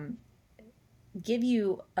um, give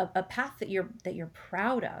you a path that you're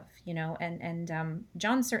proud of, and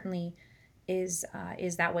John certainly is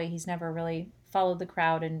that way. He's never really followed the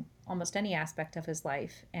crowd in almost any aspect of his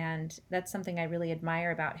life, and that's something I really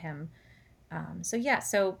admire about him.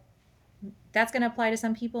 So that's going to apply to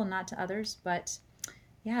some people and not to others, but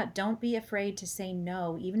yeah, don't be afraid to say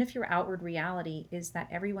no, even if your outward reality is that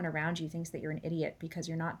everyone around you thinks that you're an idiot because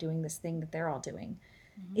you're not doing this thing that they're all doing.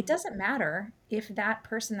 It doesn't matter if that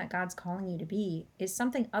person that God's calling you to be is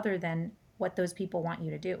something other than what those people want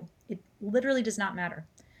you to do. It literally does not matter.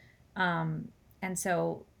 Um, and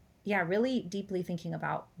so, yeah, really deeply thinking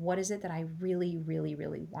about what is it that I really, really,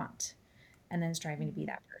 really want, and then striving to be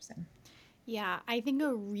that person. Yeah, I think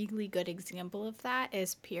a really good example of that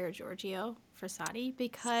is Pier Giorgio Frassati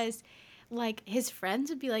because like his friends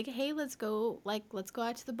would be like, "Hey, let's go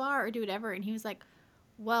out to the bar or do whatever." And he was like,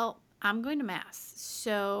 "Well, I'm going to mass.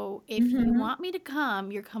 So if you Mm-hmm. want me to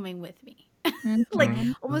come, you're coming with me." Like Mm-hmm. Mm-hmm.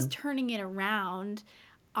 Mm-hmm. almost turning it around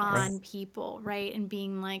Right. on people, right? And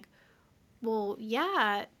being like, "Well,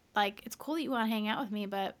 yeah, like it's cool that you want to hang out with me,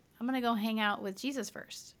 but I'm going to go hang out with Jesus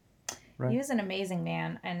first." He Right. was an amazing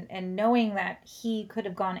man, and knowing that he could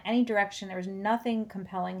have gone any direction, there was nothing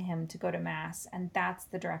compelling him to go to mass, and that's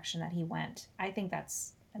the direction that he went. I think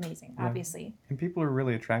that's amazing. Yeah. Obviously. And people are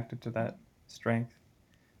really attracted to that strength.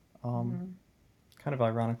 Um, Mm-hmm. Kind of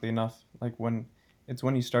ironically enough, like when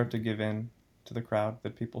you start to give in to the crowd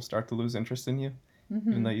that people start to lose interest in you, even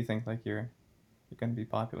Mm-hmm. though you think like you're going to be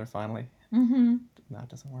popular finally. Mm-hmm. No, it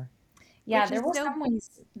doesn't work. Yeah, Which there is were so some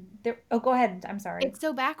ways. There. Oh, go ahead. I'm sorry. it's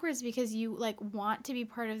so backwards because you like want to be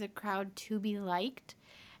part of the crowd to be liked,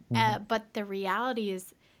 Mm-hmm. but the reality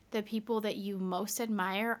is the people that you most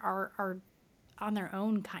admire are on their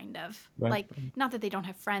own kind of Right. like not that they don't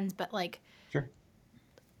have friends, but like Sure.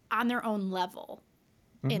 on their own level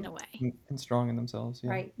Mm-hmm. in a way. And strong in themselves.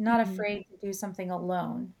 Yeah. Right. Not Hmm. afraid to do something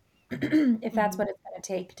alone Mm-hmm. if that's Hmm. what it's going to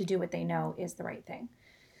take to do what they know is the right thing.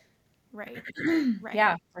 Right, right.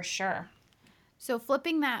 Yeah, for sure. So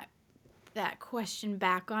flipping that question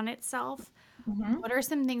back on itself, Mm-hmm. what are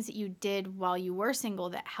some things that you did while you were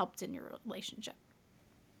single that helped in your relationship?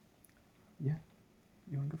 Yeah.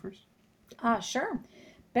 You want to go first? Sure.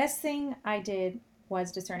 Best thing I did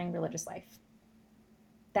was discerning religious life.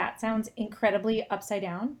 That sounds incredibly upside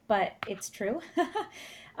down, but it's true.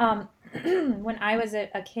 um, when I was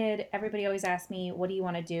a kid, everybody always asked me, "What do you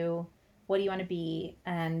want to do? What do you want to be?"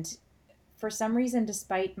 And for some reason,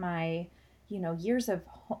 despite my, years of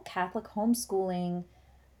Catholic homeschooling,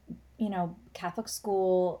 Catholic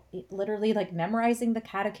school, literally like memorizing the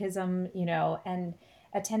catechism, and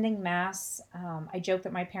attending mass. I joke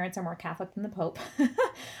that my parents are more Catholic than the Pope,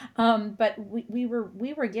 but we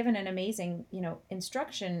were given an amazing,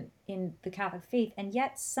 instruction in the Catholic faith, and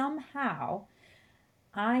yet somehow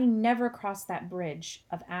I never crossed that bridge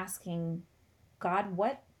of asking God,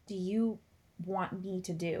 what do you want me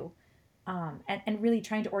to do, and really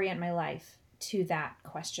trying to orient my life to that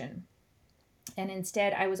question. And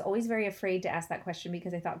instead, I was always very afraid to ask that question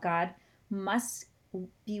because I thought God must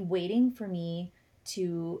be waiting for me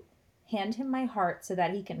to hand him my heart so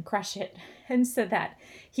that he can crush it and so that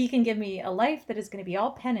he can give me a life that is going to be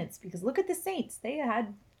all penance. Because look at the saints, they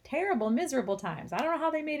had terrible, miserable times. I don't know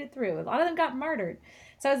how they made it through. A lot of them got martyred.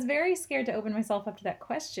 So I was very scared to open myself up to that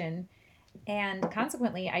question. And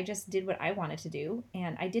consequently, I just did what I wanted to do,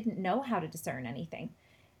 and I didn't know how to discern anything.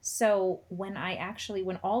 So when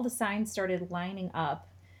all the signs started lining up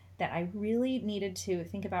that I really needed to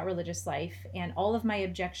think about religious life, and all of my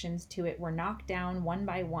objections to it were knocked down one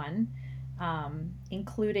by one,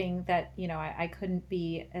 including that, I couldn't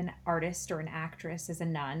be an artist or an actress as a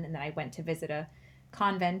nun, and then I went to visit a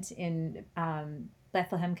convent in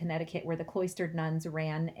Bethlehem, Connecticut, where the cloistered nuns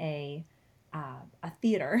ran a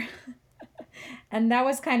theater. And that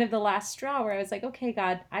was kind of the last straw where I was like, okay,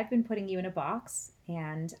 God, I've been putting you in a box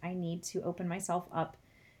and I need to open myself up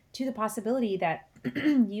to the possibility that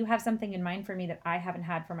you have something in mind for me that I haven't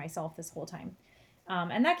had for myself this whole time.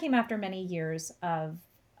 And that came after many years of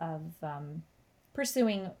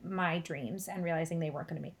pursuing my dreams and realizing they weren't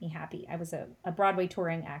going to make me happy. I was a Broadway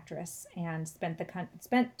touring actress and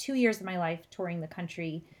spent 2 years of my life touring the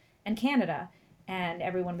country and Canada, and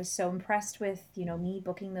everyone was so impressed with me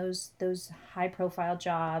booking those high profile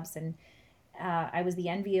jobs, and I was the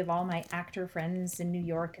envy of all my actor friends in New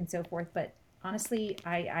York and so forth. But honestly,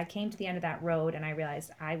 I came to the end of that road and I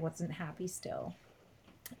realized I wasn't happy still.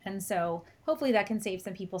 And so hopefully that can save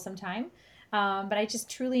some people some time. But I just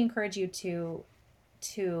truly encourage you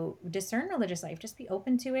to discern religious life. Just be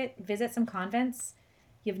open to it. Visit some convents.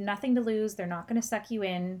 You have nothing to lose. They're not going to suck you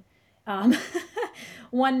in. Um,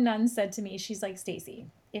 one nun said to me, she's like, Stacy,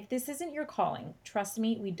 if this isn't your calling, trust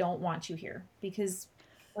me, we don't want you here because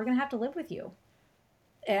we're going to have to live with you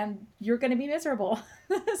and you're going to be miserable.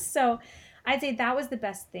 So I'd say that was the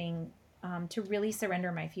best thing, to really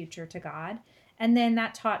surrender my future to God. And then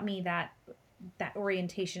that taught me that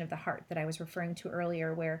orientation of the heart that I was referring to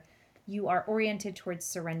earlier, where you are oriented towards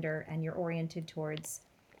surrender and you're oriented towards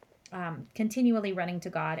continually running to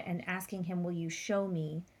God and asking Him, will you show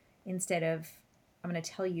me, instead of, I'm going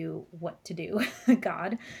to tell you what to do,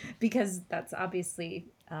 God, because that's obviously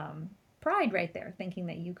pride right there, thinking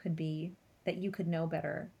that you could know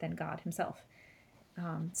better than God Himself.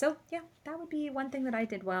 So, yeah, that would be one thing that I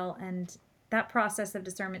did well. And that process of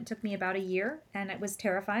discernment took me about a year, and it was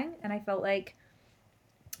terrifying. And I felt like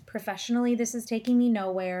professionally, this is taking me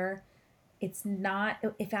nowhere. It's not,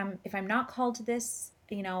 if I'm not called to this,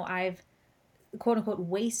 I've quote unquote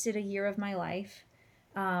wasted a year of my life.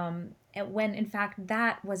 And when in fact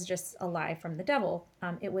that was just a lie from the devil.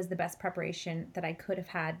 It was the best preparation that I could have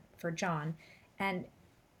had for John. And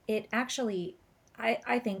it actually,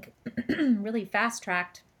 I think, really fast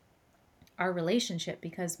tracked our relationship,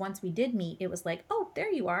 because once we did meet, it was like, oh,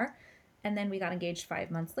 there you are. And then we got engaged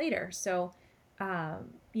 5 months later. So,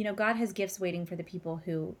 God has gifts waiting for the people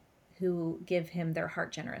who give Him their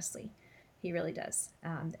heart generously. He really does.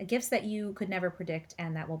 Gifts that you could never predict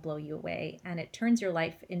and that will blow you away. And it turns your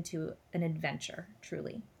life into an adventure,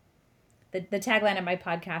 truly. The tagline of my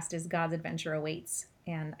podcast is God's adventure awaits.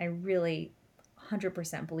 And I really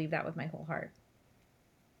 100% believe that with my whole heart.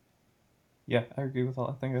 Yeah, I agree with all.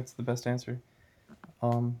 I think that's the best answer.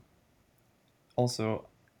 Um, Also,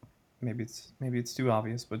 maybe it's too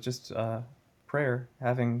obvious, but just prayer,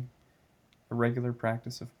 having a regular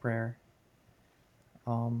practice of prayer,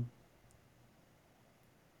 um,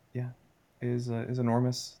 yeah, is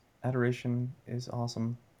enormous. Adoration is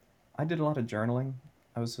awesome. I did a lot of journaling.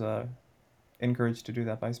 I was encouraged to do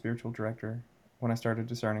that by a spiritual director when I started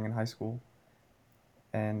discerning in high school,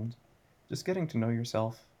 and just getting to know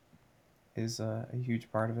yourself is a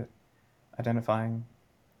huge part of it. identifying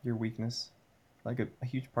your weakness. Like a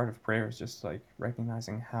huge part of prayer is just like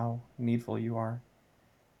recognizing how needful you are.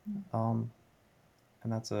 Um,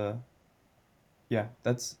 and that's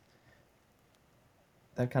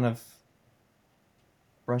that kind of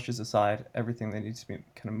brushes aside everything that needs to be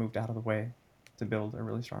kind of moved out of the way to build a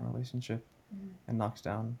really strong relationship, and knocks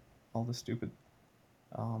down all the stupid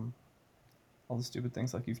um, all the stupid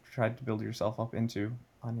things like you've tried to build yourself up into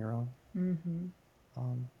on your own. Mm-hmm.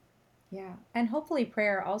 Um, Yeah. And hopefully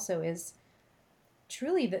prayer also is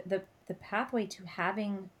truly the pathway to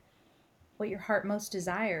having what your heart most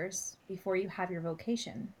desires before you have your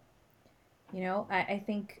vocation. I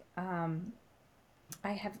think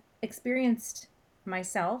I have experienced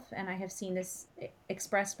myself, and I have seen this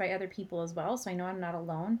expressed by other people as well. So I know I'm not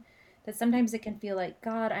alone. That sometimes it can feel like,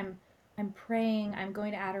 God, I'm praying, I'm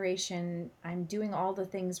going to adoration, I'm doing all the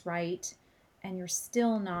things right, and you're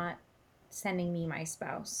still not sending me my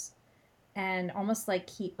spouse. And almost like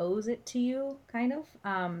he owes it to you, kind of.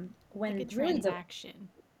 Like a When really transaction.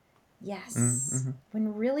 yes, mm-hmm.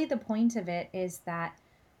 when really the point of it is that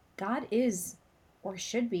God is or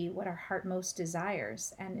should be what our heart most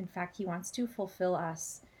desires. And in fact, he wants to fulfill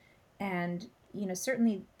us. And,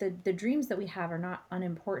 certainly the dreams that we have are not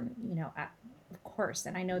unimportant, of course.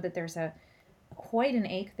 And I know that there's a quite an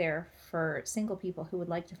ache there for single people who would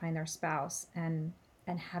like to find their spouse and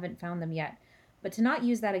haven't found them yet. But to not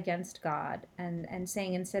use that against God and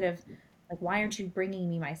saying instead of like, why aren't you bringing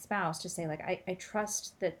me my spouse, to say like, I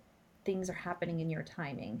trust that things are happening in your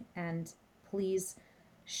timing, and please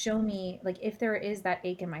show me, like, if there is that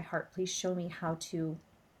ache in my heart, please show me how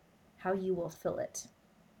you will fill it.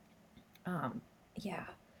 um yeah,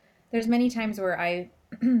 there's many times where I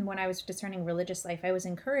when I was discerning religious life, I was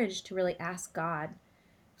encouraged to really ask God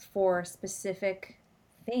for specific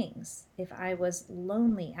things. If I was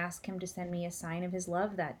lonely, ask him to send me a sign of his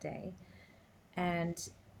love that day. And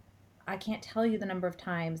I can't tell you the number of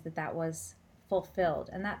times that that was fulfilled.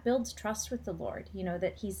 And that builds trust with the Lord,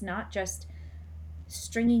 that he's not just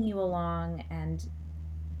stringing you along and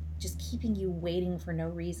just keeping you waiting for no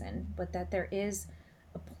reason, but that there is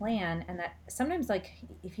a plan. And that sometimes, like,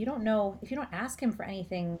 if you don't ask him for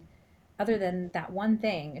anything other than that one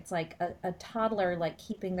thing, it's like a toddler, like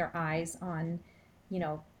keeping their eyes on, you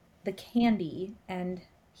know, the candy, and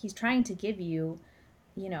he's trying to give you,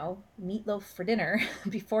 meatloaf for dinner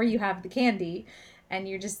before you have the candy. And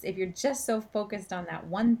if you're just so focused on that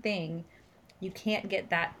one thing, you can't get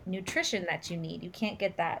that nutrition that you need. You can't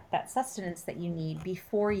get that sustenance that you need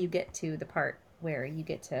before you get to the part where you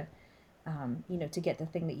get to, to get the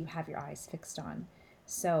thing that you have your eyes fixed on.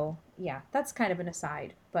 So yeah, that's kind of an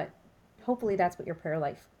aside, but hopefully that's what your prayer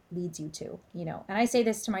life leads you to. And I say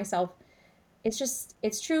this to myself.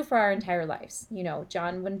 It's true for our entire lives. When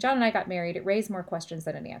John and I got married, it raised more questions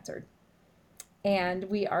than it answered, and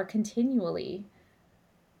we are continually,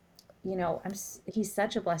 he's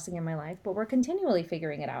such a blessing in my life, but we're continually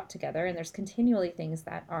figuring it out together. And there's continually things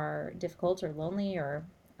that are difficult or lonely or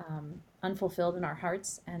unfulfilled in our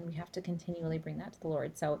hearts. And we have to continually bring that to the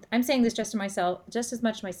Lord. So I'm saying this just to myself, just as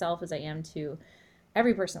much to myself as I am to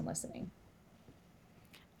every person listening.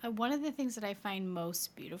 One of the things that I find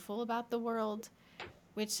most beautiful about the world,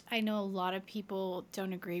 which I know a lot of people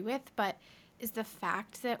don't agree with, but is the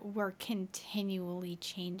fact that we're continually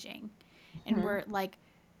changing. And Mm-hmm. we're like,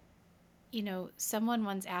 someone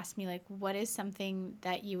once asked me, like, what is something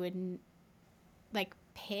that you would like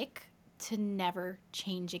pick to never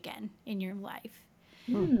change again in your life?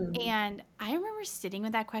 Mm. And I remember sitting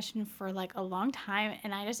with that question for like a long time,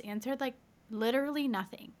 and I just answered like literally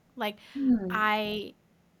nothing. Like, Mm. I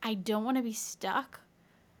I don't want to be stuck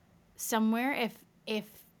somewhere if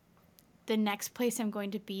the next place I'm going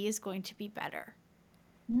to be is going to be better.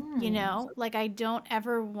 Mm. Like, I don't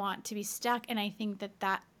ever want to be stuck. And I think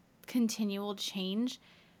that continual change,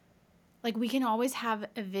 like, we can always have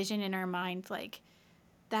a vision in our mind, like,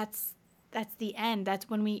 that's that's the end. That's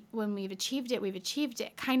when we've achieved it, we've achieved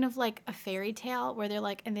it. Kind of like a fairy tale where they're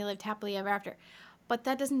like, and they lived happily ever after. But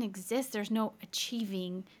that doesn't exist. There's no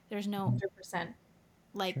achieving. There's no 100%. Sure.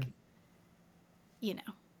 like, you know.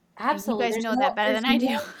 And you Absolutely. guys know that better than I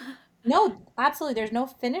do. No, absolutely. There's no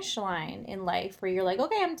finish line in life where you're like,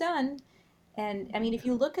 okay, I'm done. And I mean, if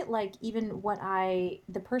you look at like even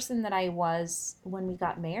the person that I was when we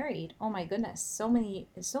got married, oh my goodness, so many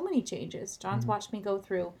changes. John's Mm-hmm. watched me go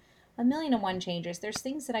through a million and one changes. There's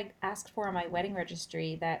things that I asked for on my wedding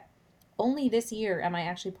registry that only this year am I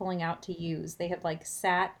actually pulling out to use. They have like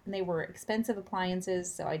sat, and they were expensive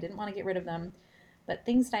appliances, so I didn't want to get rid of them. But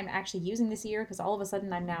things that I'm actually using this year, because all of a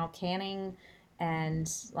sudden I'm now canning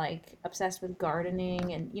and like obsessed with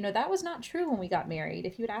gardening. And, that was not true when we got married.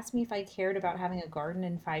 If you had asked me if I cared about having a garden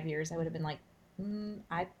in 5 years, I would have been like,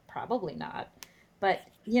 I probably not. But,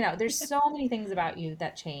 there's so many things about you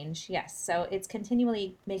that change. Yes. So it's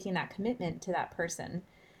continually making that commitment to that person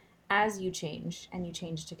as you change and you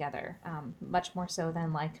change together, much more so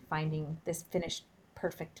than like finding this finished,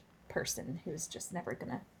 perfect person who's just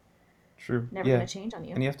True. never Yeah. gonna change on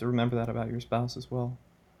you. And you have to remember that about your spouse as well.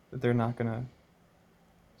 That they're not gonna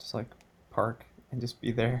just like park and just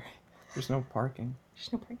be there. There's no parking.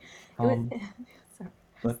 There's no point. It was, Um, sorry,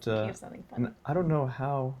 I was but thinking of something and funny. I don't know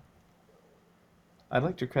how. I'd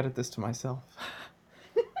like to credit this to myself,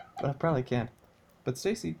 but I probably can't. But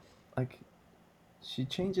Stacy, like, she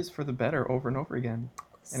changes for the better over and over again,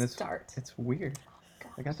 and Start. it's weird.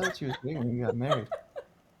 God. Like I thought she was big when we got married,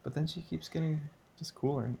 but then she keeps getting just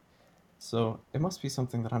cooler, and so it must be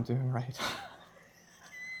something that I'm doing right.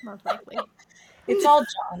 Most likely. It's all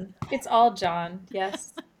John. It's all John.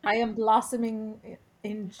 Yes. I am blossoming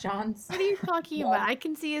in John's What are you talking love. about? I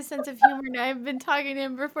can see a sense of humor now. I've been talking to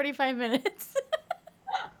him for 45 minutes.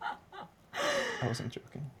 I wasn't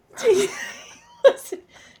joking.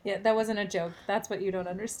 Yeah, that wasn't a joke. That's what you don't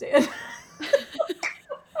understand.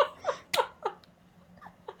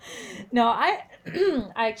 No, I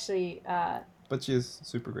actually, But she is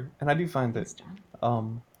super great, and I do find that, thanks, John.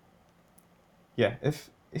 um, yeah, if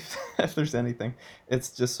if there's anything, it's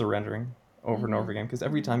just surrendering over and over again. Because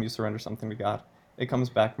every time you surrender something to God, it comes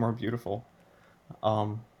back more beautiful,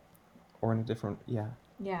 um, or in a different, yeah,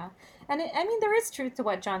 Yeah, and I mean, there is truth to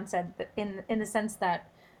what John said, in the sense that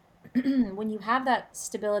when you have that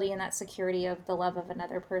stability and that security of the love of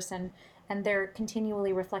another person, and they're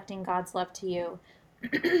continually reflecting God's love to you,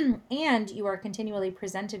 and you are continually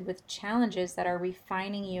presented with challenges that are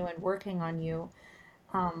refining you and working on you,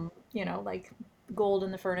 like gold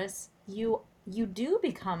in the furnace, you do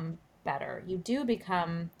become better. You do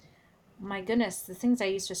become, my goodness, the things I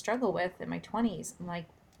used to struggle with in my 20s. I'm like,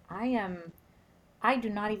 I am I do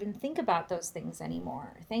not even think about those things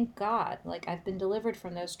anymore. Thank God. Like I've been delivered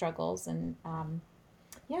from those struggles. And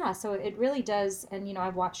yeah, so it really does. And,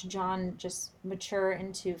 I've watched John just mature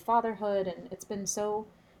into fatherhood, and it's been so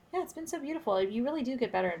beautiful. You really do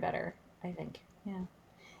get better and better, I think. Yeah.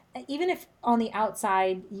 Even if on the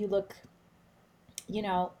outside you look,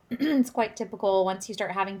 it's quite typical once you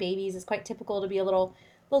start having babies. It's quite typical to be a little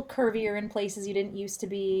curvier in places you didn't used to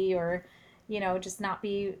be, or just not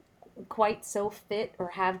be quite so fit or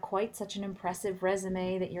have quite such an impressive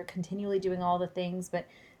resume that you're continually doing all the things. But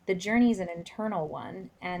the journey is an internal one,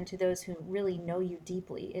 and to those who really know you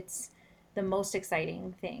deeply, it's the most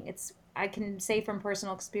exciting thing. It's I can say from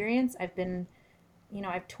personal experience,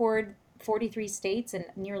 I've toured 43 states and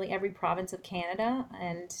nearly every province of Canada,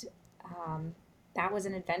 and um, that was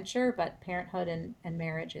an adventure, but parenthood and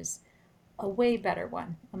marriage is a way better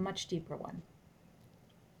one, a much deeper one.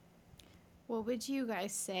 What would you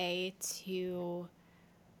guys say to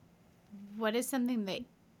what is something that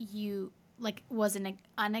you like was an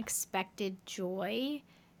unexpected joy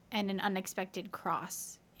and an unexpected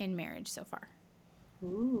cross in marriage so far?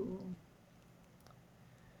 Ooh.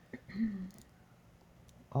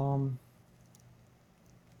 um,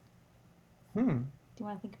 Do you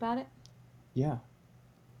want to think about it? yeah.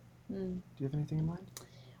 Hmm. Do you have anything in mind?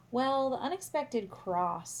 Well, the unexpected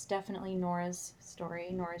cross, definitely Nora's story,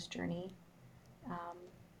 Nora's journey. Um,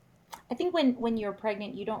 I think when you're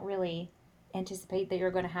pregnant, you don't really anticipate that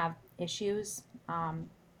you're going to have issues.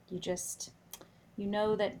 You just you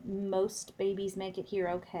know that most babies make it here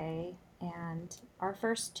okay, and our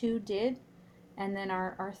first two did, and then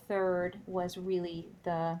our third was really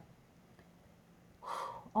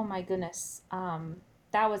oh my goodness,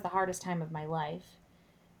 that was the hardest time of my life.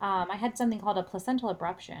 I had something called a placental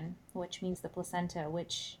abruption, which means the placenta,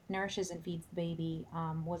 which nourishes and feeds the baby,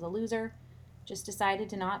 was a loser. Just decided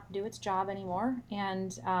to not do its job anymore,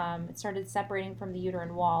 and it started separating from the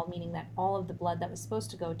uterine wall, meaning that all of the blood that was supposed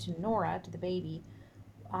to go to Nora, to the baby,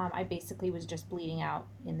 I basically was just bleeding out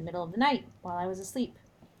in the middle of the night while I was asleep.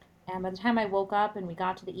 And by the time I woke up and we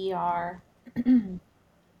got to the ER,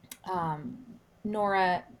 um,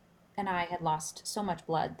 Nora and I had lost so much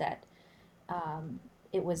blood that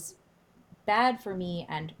it was bad for me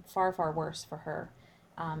and far, far worse for her.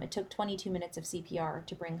 It took 22 minutes of CPR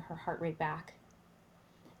to bring her heart rate back.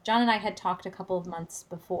 John and I had talked a couple of months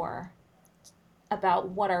before about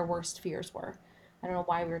what our worst fears were. I don't know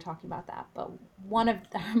why we were talking about that, but one of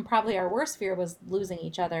probably our worst fear was losing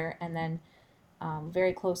each other, and then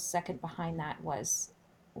very close second behind that was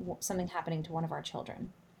something happening to one of our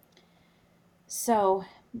children. So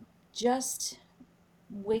just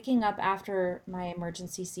waking up after my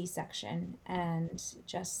emergency C-section and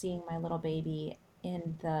just seeing my little baby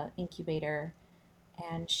in the incubator,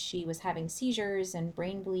 and she was having seizures and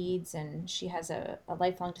brain bleeds, and she has a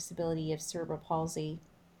lifelong disability of cerebral palsy,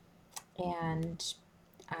 and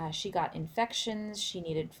she got infections. She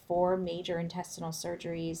needed 4 major intestinal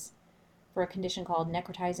surgeries for a condition called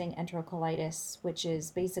necrotizing enterocolitis, which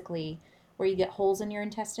is basically where you get holes in your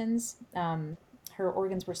intestines. Her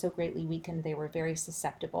organs were so greatly weakened, they were very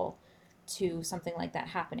susceptible to something like that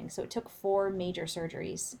happening. So it took 4 major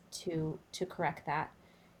surgeries to correct that.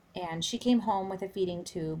 And she came home with a feeding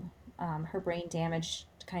tube. Her brain damage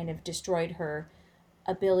kind of destroyed her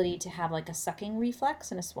ability to have like a sucking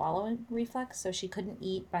reflex and a swallowing reflex, so she couldn't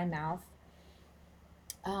eat by mouth.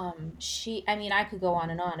 I mean, I could go on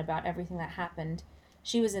and on about everything that happened.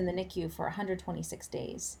 She was in the NICU for 126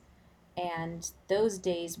 days. And those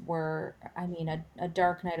days were, I mean, a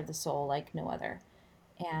dark night of the soul like no other.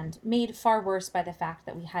 And made far worse by the fact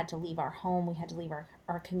that we had to leave our home, we had to leave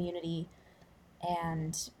our community,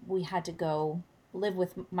 and we had to go live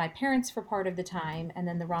with my parents for part of the time, and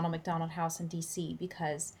then the Ronald McDonald House in DC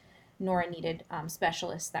because Nora needed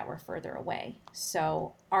specialists that were further away.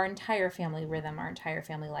 So our entire family rhythm, our entire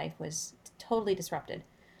family life was totally disrupted.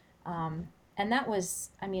 And that was,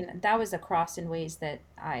 I mean, that was across in ways that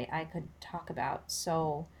I could talk about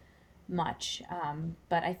so much.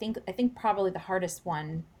 But I think probably the hardest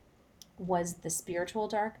one was the spiritual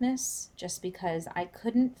darkness, just because I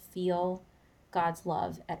couldn't feel God's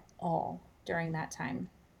love at all during that time.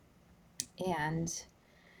 And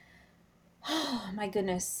oh my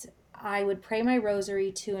goodness, I would pray my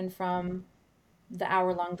rosary to and from the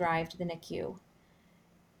hour-long drive to the NICU.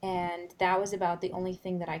 And that was about the only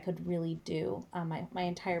thing that I could really do. My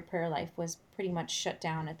entire prayer life was pretty much shut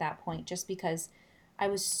down at that point, just because I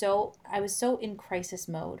was so in crisis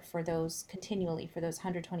mode for those continually for those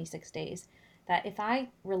 126 days, that if I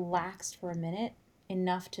relaxed for a minute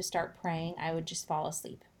enough to start praying, I would just fall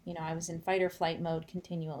asleep. I was in fight or flight mode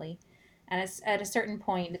continually. And it's, at a certain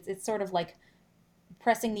point, it's sort of like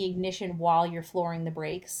pressing the ignition while you're flooring the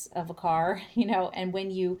brakes of a car, and when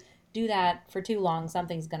you do that for too long,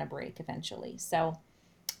 something's going to break eventually. So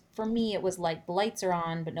for me, it was like the lights are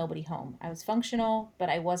on, but nobody home. I was functional, but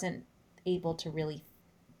I wasn't able to really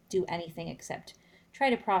do anything except try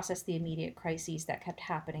to process the immediate crises that kept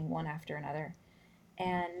happening one after another.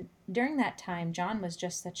 And during that time, John was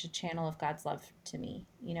just such a channel of God's love to me.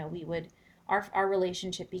 Our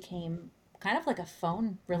relationship became kind of like a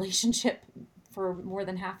phone relationship for more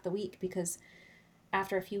than half the week, because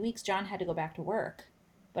after a few weeks, John had to go back to work,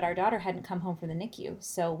 but our daughter hadn't come home from the NICU.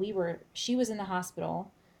 So she was in the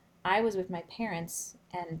hospital. I was with my parents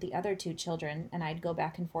and the other 2 children, and I'd go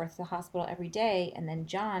back and forth to the hospital every day. And then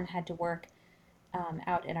John had to work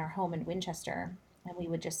out in our home in Winchester, and we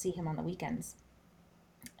would just see him on the weekends.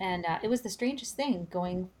 And it was the strangest thing,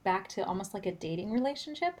 going back to almost like a dating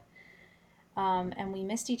relationship. And we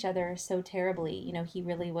missed each other so terribly. He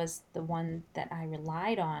really was the one that I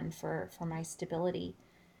relied on for my stability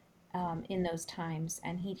in those times.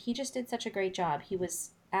 And he just did such a great job. He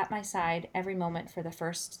was at my side every moment for the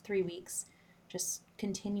first 3 weeks, just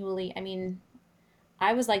continually. I mean,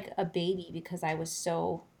 I was like a baby because I was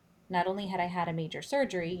so, not only had I had a major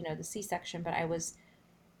surgery, the C section, but I was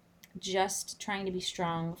just trying to be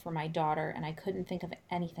strong for my daughter, and I couldn't think of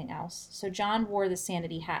anything else. So John wore the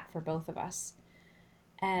sanity hat for both of us.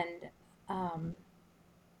 And um,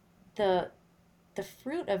 the the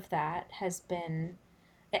fruit of that has been,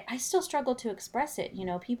 I still struggle to express it.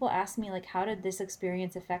 People ask me, like, how did this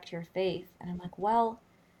experience affect your faith? And I'm like, well,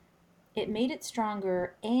 it made it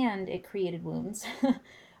stronger and it created wounds.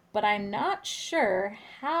 But I'm not sure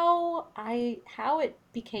how it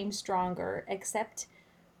became stronger, except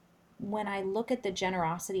when I look at the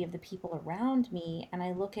generosity of the people around me and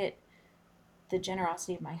I look at the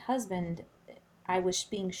generosity of my husband. I was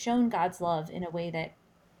being shown God's love in a way that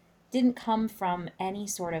didn't come from any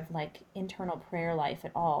sort of like internal prayer life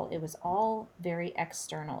at all. It was all very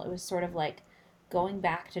external. It was sort of like going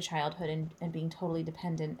back to childhood and being totally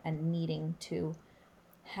dependent and needing to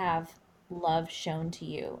have love shown to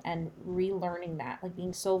you and relearning that, like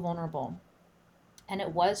being so vulnerable. And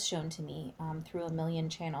it was shown to me through a million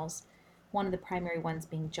channels, one of the primary ones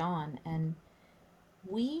being John. And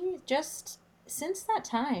we just, since that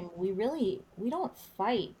time, we don't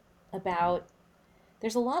fight about,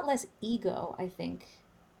 there's a lot less ego, I think,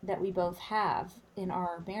 that we both have in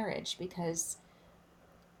our marriage, because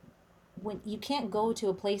when you can't go to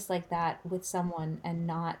a place like that with someone and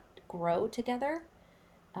not grow together.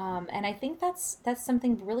 And I think that's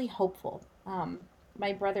something really hopeful.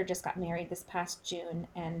 My brother just got married this past June,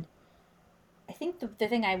 and I think the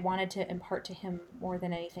thing I wanted to impart to him more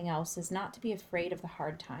than anything else is not to be afraid of the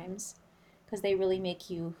hard times, because they really make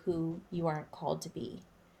you who you are called to be.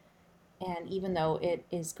 And even though it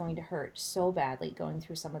is going to hurt so badly going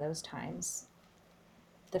through some of those times,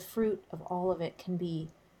 the fruit of all of it can be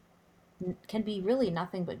really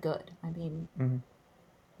nothing but good. I mean, Mm-hmm.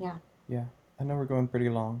 yeah. Yeah, I know we're going pretty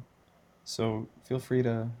long, so feel free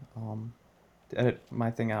to edit my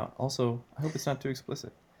thing out. Also, I hope it's not too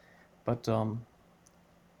explicit, but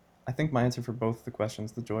I think my answer for both the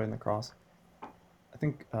questions, the joy and the cross, I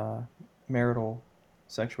think marital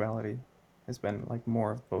sexuality has been like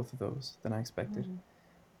more of both of those than I expected. Mm-hmm.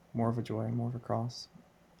 More of a joy, more of a cross,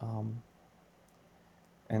 um,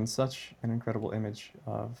 and such an incredible image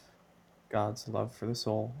of God's love for the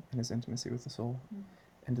soul and His intimacy with the soul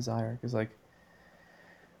and desire. Because like,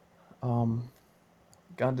 um,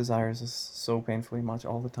 God desires us so painfully much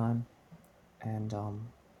all the time, and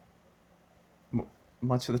m-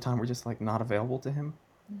 much of the time we're just like not available to Him.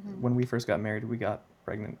 Mm-hmm. When we first got married, we got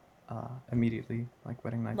pregnant immediately, like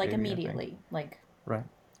wedding night Like baby, I think. immediately, like Right.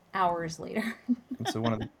 hours later. And so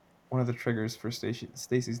one of the triggers for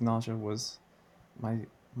Stacy's nausea was my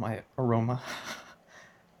my aroma,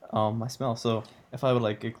 my smell. So if I would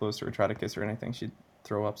like get close to her, or try to kiss her or anything, she'd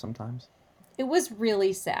throw up sometimes. It was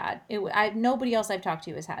really sad. Nobody else I've talked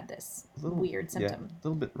to has had this A little, weird yeah, symptom. a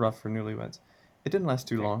little bit rough for newlyweds. It didn't last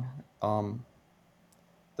too Right. long.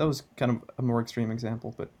 That was kind of a more extreme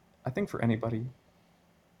example, but I think for anybody,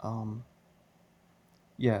 um,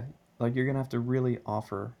 yeah, like you're gonna have to really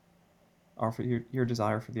offer your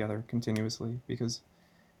desire for the other continuously, because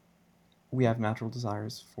we have natural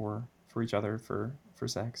desires for each other, for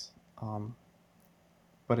sex,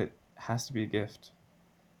 but it has to be a gift,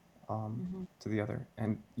 Mm-hmm. to the other,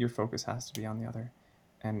 and your focus has to be on the other.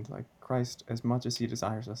 And like Christ, as much as He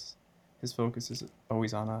desires us, His focus is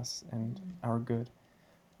always on us and our good.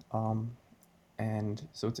 Um, and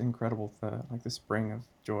so it's incredible, the spring of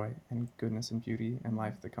joy and goodness and beauty and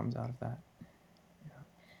life that comes out of that.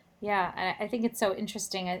 Yeah, and I think it's so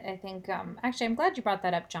interesting. I think actually I'm glad you brought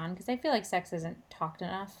that up, John, because I feel like sex isn't talked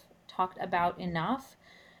about enough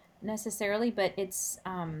necessarily, but it's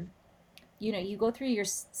you go through your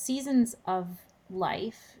seasons of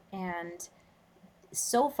life, and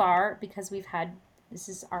so far, because we've had this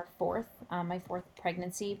is our my fourth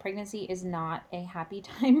pregnancy. Pregnancy is not a happy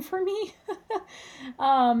time for me.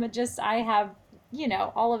 Just I have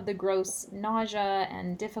all of the gross nausea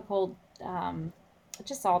and difficult,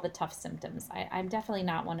 just all the tough symptoms. I'm definitely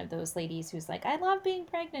not one of those ladies who's like, I love being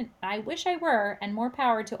pregnant. I wish I were, and more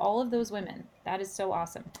power to all of those women. That is so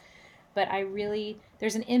awesome. But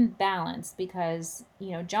there's an imbalance because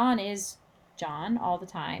John is John all the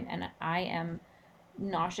time, and I am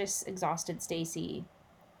nauseous, exhausted Stacy,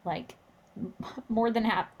 like more than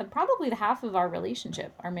half, probably the half of our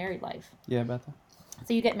relationship, our married life. Yeah, about that.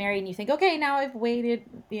 So you get married and you think, okay, now I've waited,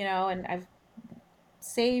 and I've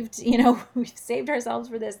saved, we've saved ourselves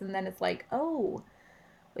for this. And then it's like, oh,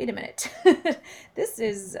 wait a minute. This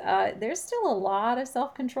is, there's still a lot of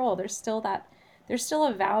self control. There's still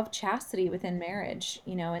a vow of chastity within marriage,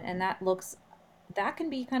 and that can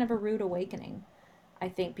be kind of a rude awakening, I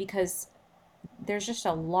think, because there's just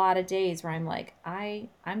a lot of days where I'm like,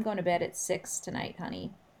 I'm going to bed at 6 tonight,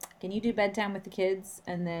 honey. Can you do bedtime with the kids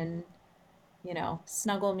and then,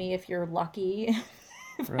 snuggle me if you're lucky?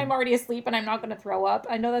 If Right. I'm already asleep and I'm not going to throw up.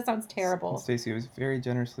 I know that sounds And terrible. Stacy always very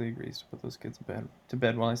generously agrees to put those kids to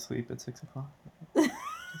bed while I sleep at 6 o'clock.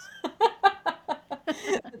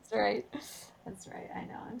 That's right. That's right. I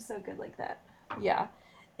know. I'm so good like that. Yeah.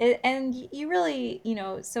 And you really,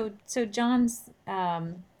 so John's,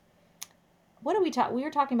 what do we talk? We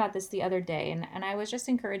were talking about this the other day, and I was just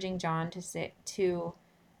encouraging John to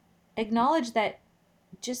acknowledge that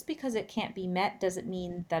just because it can't be met doesn't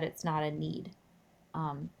mean that it's not a need.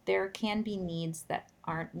 There can be needs that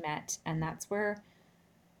aren't met, and that's where,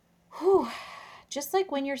 whew, just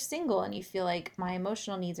like when you're single and you feel like my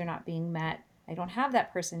emotional needs are not being met, I don't have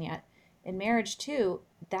that person yet. In marriage, too,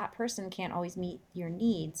 that person can't always meet your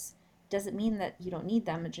needs. Doesn't mean that you don't need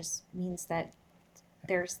them. It just means that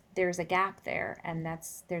there's a gap there, and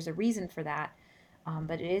there's a reason for that.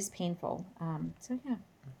 But it is painful. So yeah,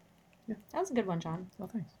 Yeah. that was a good one, John. Oh,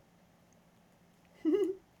 thanks.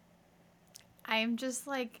 I'm just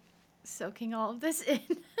like soaking all of this in.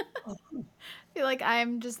 I feel like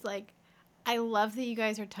I'm just like, I love that you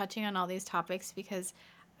guys are touching on all these topics because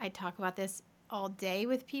I talk about this all day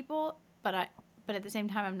with people, but at the same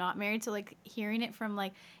time I'm not married, so like hearing it from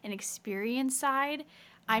like an experience side,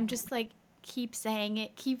 I'm just like keep saying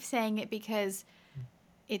it because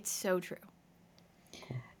it's so true.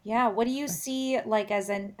 Cool. Yeah. What do you Thanks. see like as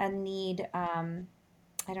a need?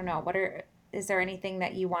 I don't know. Is there anything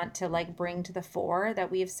that you want to like bring to the fore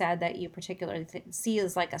that we've said that you particularly see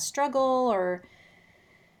as like a struggle or,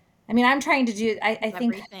 I mean, I'm trying to do, I think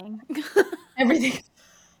Everything. everything.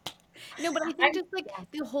 No, but I think I'm, just like yeah.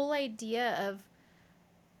 the whole idea of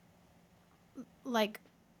like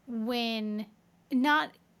when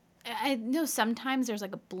not I know sometimes there's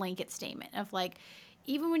like a blanket statement of like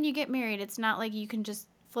even when you get married, it's not like you can just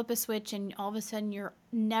flip a switch and all of a sudden you're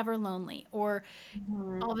never lonely or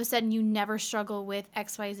Mhm. all of a sudden you never struggle with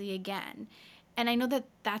XYZ again. And I know that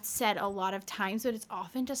that's said a lot of times, but it's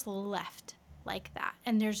often just left like that.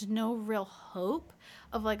 And there's no real hope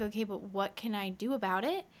of like, okay, but what can I do about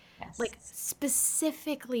it? Like Yes.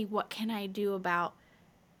 specifically, what can I do about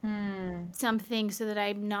Hmm. something so that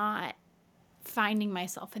I'm not finding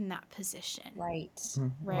myself in that position, Right.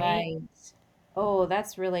 Mhm. right? Right. Oh,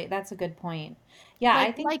 that's a good point. Yeah,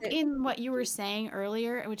 I think Like that, in what you were saying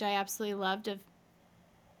earlier, which I absolutely loved of,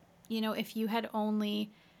 if you had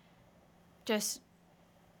only just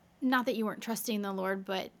not that you weren't trusting the Lord,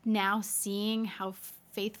 but now seeing how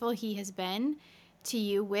faithful he has been to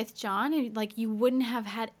you with John, and like you wouldn't have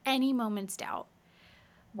had any moments doubt.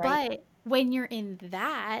 right. But when you're in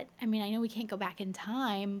that, I mean, I know we can't go back in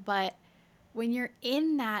time, but when you're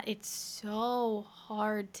in that, it's so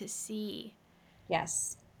hard to see.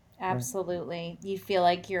 Yes. Right. Absolutely. You feel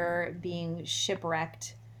like you're being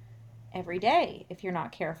shipwrecked every day if you're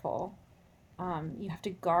not careful. You have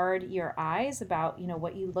to guard your eyes about,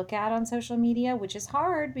 what you look at on social media, which is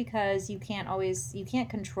hard because you can't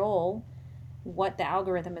control what the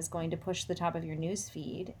algorithm is going to push to the top of your news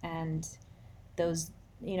feed and those,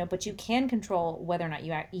 but you can control whether or not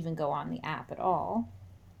you even go on the app at all.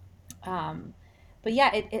 Um, but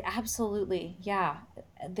yeah, it absolutely, yeah. Wait,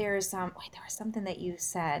 there was something that you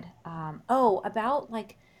said. About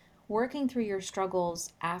like working through your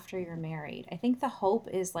struggles after you're married. I think the hope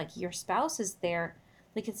is like your spouse is there.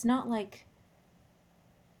 Like it's not like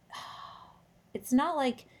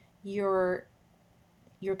you're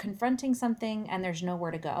you're confronting something and there's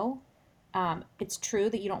nowhere to go. It's true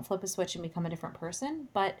that you don't flip a switch and become a different person,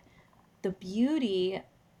 but the beauty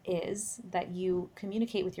is that you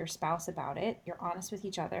communicate with your spouse about it, you're honest with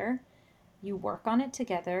each other, you work on it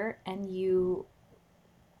together, and you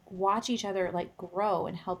watch each other like grow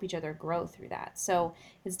and help each other grow through that. So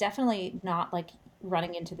it's definitely not like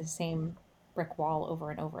running into the same brick wall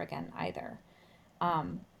over and over again either.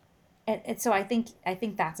 Um, and so I think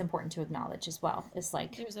that's important to acknowledge as well. It's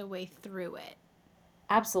like There's a way through it.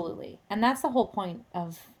 absolutely, and that's the whole point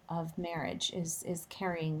of marriage is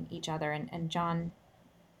carrying each other. And John,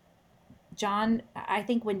 I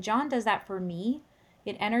think when John does that for me,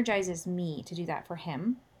 it energizes me to do that for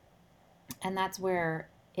him. And that's where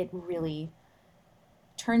it really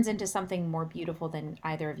turns into something more beautiful than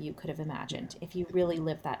either of you could have Yeah. imagined if you really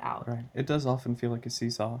live that out. Right. It does often feel like a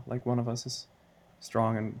seesaw. Like one of us is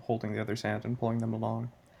strong and holding the other's hand and pulling them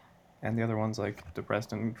along, and the other one's like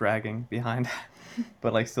depressed and dragging behind,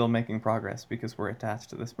 but like still making progress because we're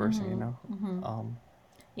attached to this person, you Mm-hmm. know? Mm-hmm. Um,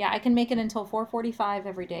 Yeah, I can make it until 4:45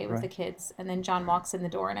 every day with the right. kids, and then John walks in the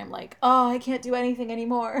door, and I'm like, oh, I can't do anything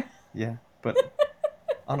anymore. Yeah. But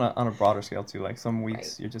on a broader scale too, like some Right.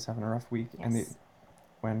 weeks you're just having a rough week, and Yes.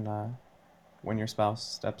 when when your spouse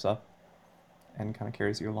steps up and kind of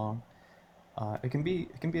carries you along, it can be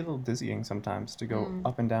a little dizzying sometimes to go Mm.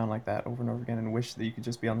 up and down like that over and over again and wish that you could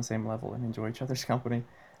just be on the same level and enjoy each other's company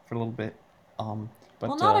for a little bit. Um,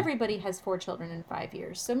 Well, but not uh, everybody has 4 children in 5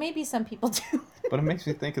 years, so maybe some people do. but it makes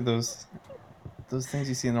me think of those things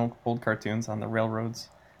you see in old cartoons on the railroads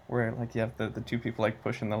where like you have the two people like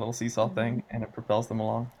pushing the little seesaw Hmm. thing and it propels them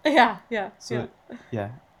along. Yeah, yeah, So yeah. yeah,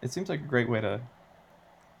 it seems like a great way to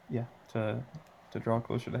yeah to draw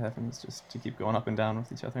closer to heaven is just to keep going up and down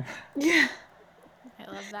with each other. Yeah.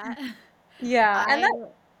 I love that. Yeah, and I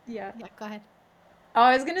that, yeah. Yeah, go ahead. Oh,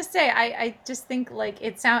 I was gonna say, I just think like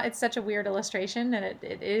it's such a weird illustration and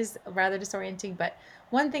it is rather disorienting. But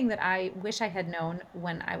one thing that I wish I had known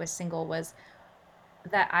when I was single was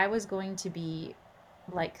that I was going to be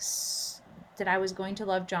like that I was going to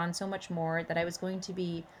love John so much more, that I was going to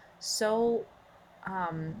be so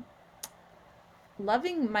um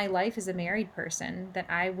loving my life as a married person that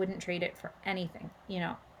I wouldn't trade it for anything.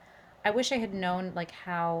 I wish I had known like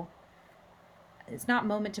how it's not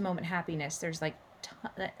moment to moment happiness. There's like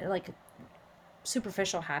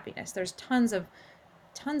superficial happiness. There's tons of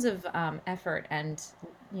effort and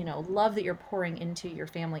love that you're pouring into your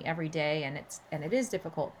family every day, and it is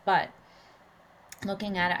difficult. But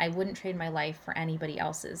looking at it, I wouldn't trade my life for anybody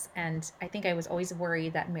else's. And I think I was always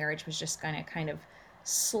worried that marriage was just going to kind of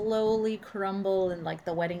slowly crumble, and like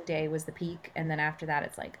the wedding day was the peak, and then after that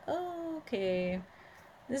it's like, oh, okay,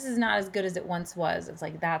 this is not as good as it once was. It's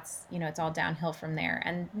like that's, it's all downhill from there.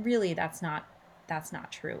 And really that's not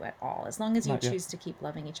true at all. As long as you Not yet. choose to keep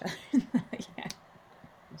loving each other. Yeah.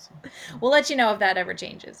 We'll see. We'll let you know if that ever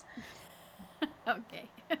changes. Okay.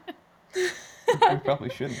 We probably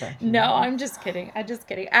shouldn't actually. No, I'm just kidding.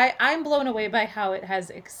 I'm blown away by how it has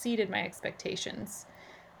exceeded my expectations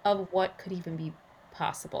of what could even be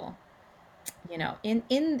possible.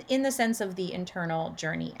 In the sense of the internal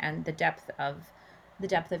journey and the depth of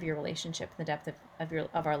your relationship, the depth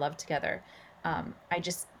of our love together.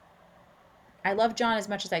 I love John as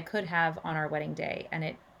much as I could have on our wedding day,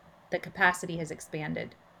 and the capacity has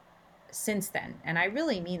expanded since then. And I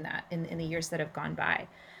really mean that in the years that have gone by.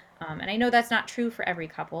 And I know that's not true for every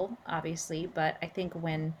couple, obviously, but I think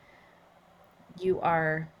you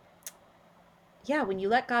are, when you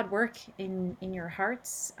let God work in your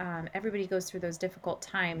hearts, everybody goes through those difficult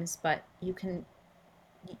times, but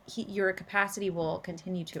your capacity will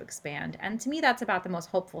continue to expand. And to me, that's about the most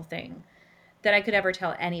hopeful thing that I could ever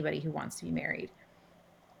tell anybody who wants to be married,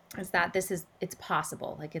 is that it's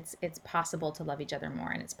possible. Like it's possible to love each other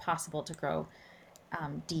more, and it's possible to grow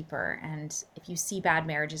deeper. And if you see bad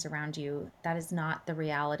marriages around you, that is not the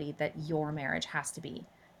reality that your marriage has to be.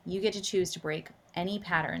 You get to choose to break any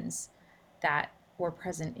patterns that were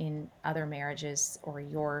present in other marriages or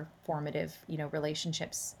your formative,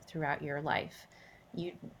 relationships throughout your life.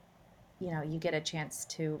 You you get a chance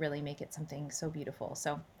to really make it something so beautiful.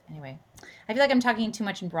 So anyway, I feel like I'm talking too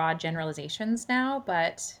much in broad generalizations now,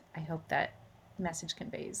 but I hope that message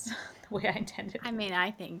conveys the way I intended. I mean,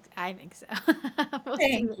 I think so. We'll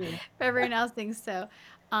see Thank if you. everyone else thinks so.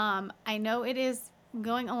 I know it is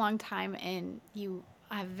going a long time, and you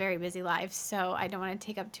have very busy lives, so I don't want to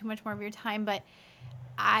take up too much more of your time. But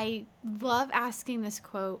I love asking this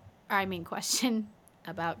question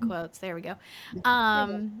about quotes. There we go.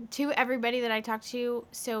 To everybody that I talk to.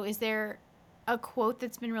 So, is there a quote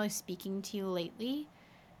that's been really speaking to you lately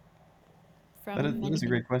from That is a anybody?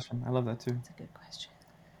 great question. I love that too. That's a good question.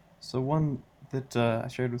 So one that I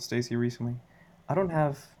shared with Stacy recently, I don't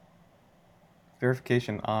have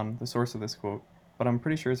verification on the source of this quote, but I'm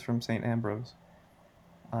pretty sure it's from Saint Ambrose.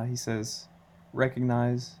 He says,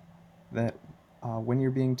 "Recognize that when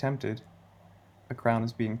you're being tempted, a crown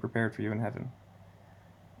is being prepared for you in heaven."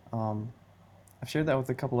 Um, I've shared that with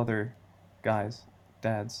a couple other guys,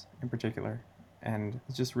 dads in particular, and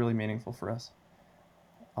it's just really meaningful for us.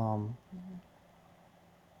 Um,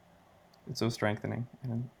 it's so strengthening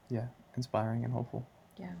and yeah, inspiring and hopeful.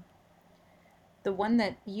 Yeah. The one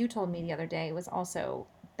that you told me the other day was also,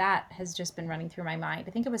 that has just been running through my mind.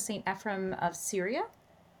 I think it was Saint Ephraim of Syria,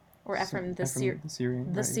 or Ephraim Ephraim the Syrian, the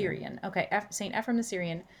right? Yeah. Syrian. Okay, Saint Ephraim the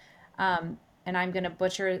Syrian. And I'm gonna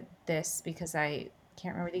butcher this because I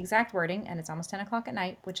can't remember the exact wording, and it's almost 10 o'clock at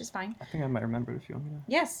night, which is fine. I think I might remember it if you want me to.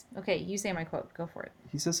 Yes. Okay, you say my quote. Go for it.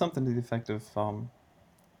 He says something to the effect of,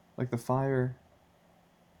 like the fire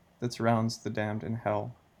that surrounds the damned in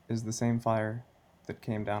hell is the same fire that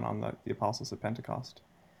came down on the apostles at Pentecost.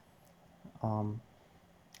 Um,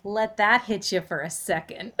 Let that hit you for a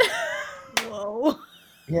second. Whoa.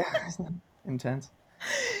 yeah, intense.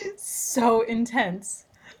 So intense.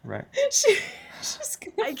 Right. She's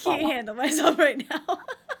gonna I fall. can't handle myself right now. Yeah.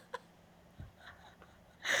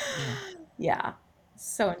 Yeah.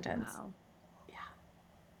 So intense. Wow.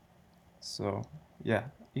 So yeah,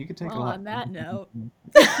 you could take a Well, lot. on that note,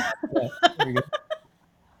 Yeah, there you go.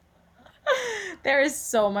 There is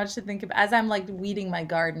so much to think about. As I'm like weeding my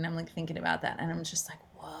garden, I'm like thinking about that, and I'm just like,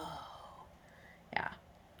 whoa. Yeah.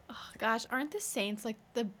 oh gosh, aren't the saints like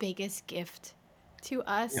the biggest gift to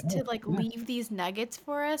us Yeah, to like yeah, leave these nuggets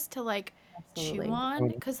for us to like chew Absolutely. on?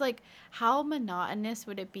 totally. Because like, how monotonous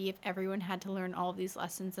would it be if everyone had to learn all of these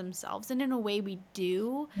lessons themselves? And in a way, we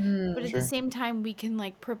do, but at the Sure. same time, we can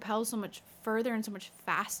like propel so much further and so much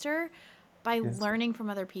faster by Yes. learning from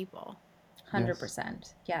other people. Yes.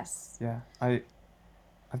 100%. Yes. Yeah.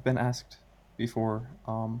 I've been asked before.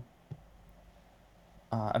 I'm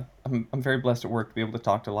very blessed at work to be able to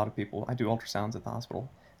talk to a lot of people. I do ultrasounds at the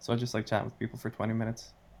hospital, so I just like chatting with people for 20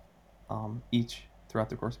 minutes each throughout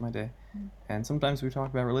the course of my day. And sometimes we talk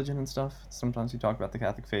about religion and stuff. Sometimes we talk about the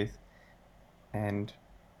Catholic faith. And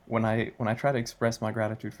when I try to express my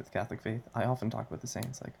gratitude for the Catholic faith, I often talk about the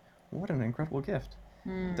saints. Like, what an incredible gift!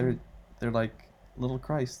 Mm. They're like little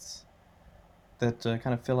Christs that kind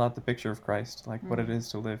of fill out the picture of Christ, like what it is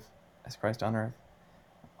to live as Christ on earth.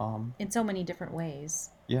 Um, In so many different ways.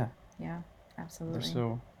 yeah, Yeah. they're Absolutely.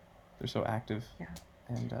 so they're so active Yeah.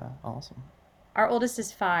 and awesome. our oldest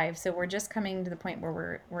is 5, so we're just coming to the point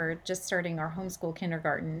where we're just starting our homeschool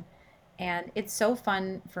kindergarten, and it's so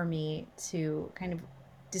fun for me to kind of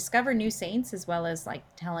discover new saints as well as like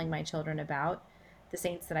telling my children about the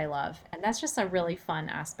saints that I love. And that's just a really fun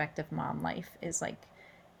aspect of mom life, is like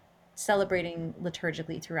celebrating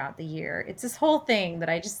liturgically throughout the year. It's this whole thing that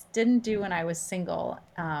I just didn't do when I was single,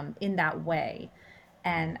 in that way.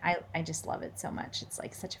 And I just love it so much. It's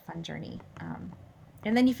like such a fun journey.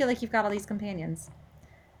 And then you feel like you've got all these companions,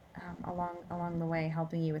 along the way,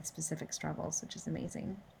 helping you with specific struggles, which is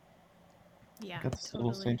amazing. Yeah, I got this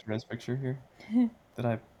little totally. Saint Therese picture here that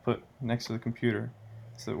I put next to the computer,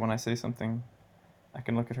 so that when I say something, I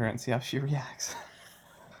can look at her and see how she reacts.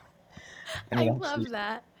 And it I actually, love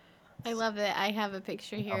that. I love it. I have a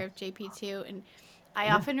picture here um, of JP too, and I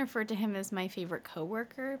yeah, often refer to him as my favorite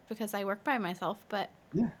coworker because I work by myself, but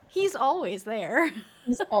yeah, he's always there.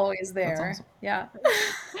 He's always that's there. awesome. Yeah.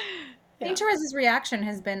 Yeah. Saint Teresa's reaction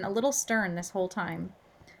has been a little stern this whole time,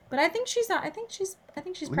 but I think she's not. I think she's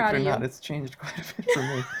Believe it proud or of not, you. it's changed quite a bit for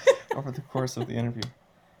me over the course of the interview.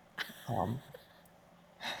 Um,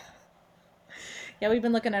 Yeah, we've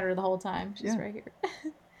been looking at her the whole time. She's yeah, right here.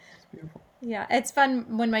 it's beautiful. Yeah, it's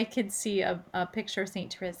fun when my kids see a picture of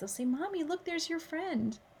Saint Therese. They'll say, "Mommy, look, there's your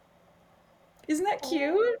friend." Isn't that Oh,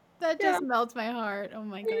 cute? that Yeah, just melts my heart. Oh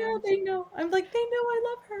my I know. gosh. They know. I'm like, they know I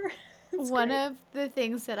love her. It's One great. of the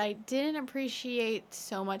things that I didn't appreciate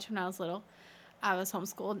so much when I was little, I was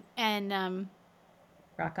homeschooled, and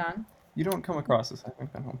Rock on. You don't come across as having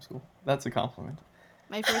been homeschooled. That's a compliment.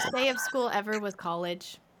 my first day of school ever was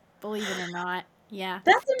college. Believe it or not. Yeah.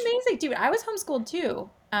 That's amazing, dude. I was homeschooled too,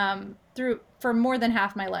 through for more than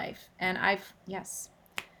half my life, and yes,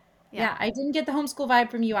 Yeah. yeah, I didn't get the homeschool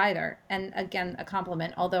vibe from you either. And again, a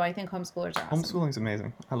compliment. Although I think homeschoolers are awesome. Homeschooling's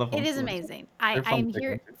amazing. I love It is homeschooling. amazing. I, They're I fun am to pick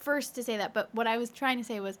here into. first to say that, but what I was trying to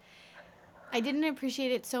say was I didn't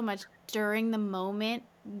appreciate it so much during the moment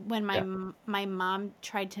when Yeah. my mom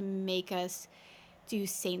tried to make us do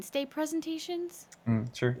Saints Day presentations,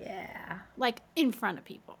 Sure. Yeah. like in front of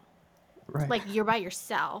people. Right. Like you're by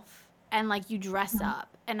yourself and like you dress Mhm.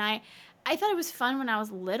 up. And I thought it was fun when I was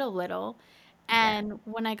little. Yeah. And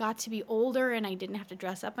when I got to be older and I didn't have to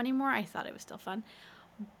dress up anymore, I thought it was still fun.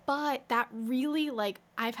 But that really, like,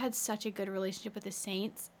 I've had such a good relationship with the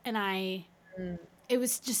Saints, and Mm, it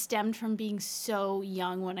was just stemmed from being so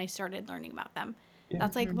young when I started learning about them. Yeah.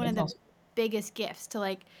 That's like one of That's mhm. the awesome. biggest gifts to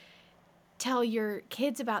like tell your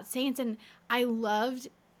kids about saints. And I loved,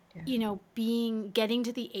 Yeah. getting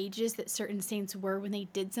to the ages that certain saints were when they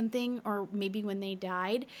did something or maybe when they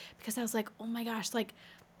died, because I was like, oh my gosh, like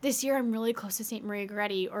this year I'm really close to Saint Maria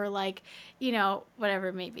Goretti, or like, whatever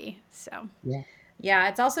it may be. So, Yeah. Yeah,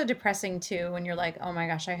 it's also depressing too when you're like, oh my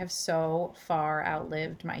gosh, I have so far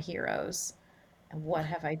outlived my heroes. And what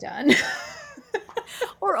have I done?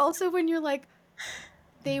 or also when you're like,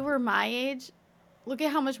 they were my age, look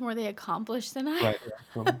at how much more they accomplished than I Right. Yeah.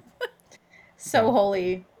 Totally. So Yeah.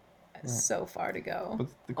 holy, Right. so far to go. But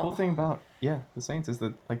the cool Oh, thing about the Saints is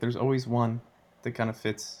that like there's always one that kind of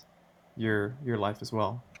fits your life as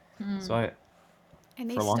well. So mm, I and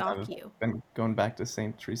they for a long time stalk have you. been going back to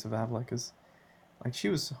Saint Teresa of Avila because like she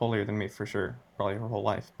was holier than me for sure, probably her whole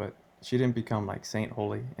life, but she didn't become like saint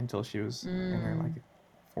holy until she was in her mm. like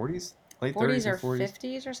 40s, late 40s 30s or or 40s,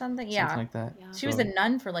 50s or something. something Yeah. like that. Yeah. She was a So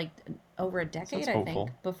nun for like over a decade, that's I think, hopeful.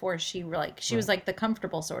 before she was Right. like the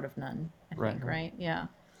comfortable sort of nun, I Right, think, right. right? Yeah.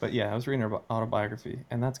 But yeah, I was reading her autobiography,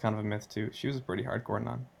 and that's kind of a myth too. She was a pretty hardcore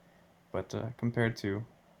nun, but compared to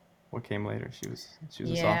what came later, she was a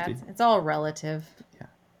Yeah, softie. it's all relative. Yeah.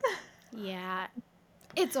 Yeah.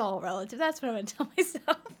 It's all relative. That's what I'm going to tell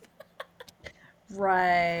myself.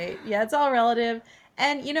 Right. Yeah, it's all relative.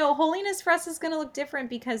 And holiness for us is going to look different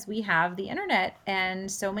because we have the internet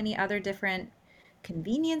and so many other different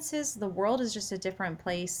conveniences. The world is just a different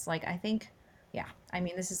place. Like, I think, yeah, I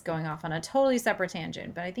mean, this is going off on a totally separate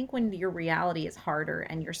tangent, but I think when your reality is harder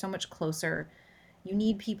and you're so much closer, you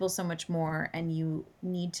need people so much more, and you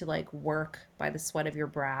need to like work by the sweat of your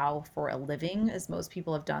brow for a living, as most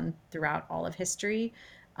people have done throughout all of history.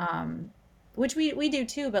 um, which we do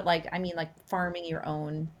too, but like, I mean, like farming your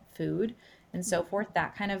own food and so forth,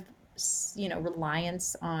 that kind of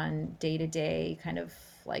reliance on day to day kind of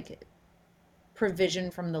like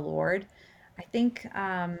provision from the Lord. I think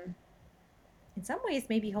in some ways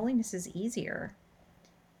maybe holiness is easier.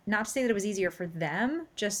 Not to say that it was easier for them,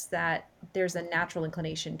 just that there's a natural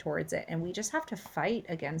inclination towards it, and we just have to fight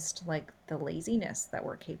against like the laziness that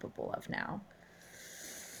we're capable of now.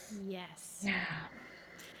 Yes. Yeah.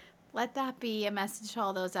 Let that be a message to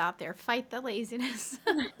all those out there. Fight the laziness.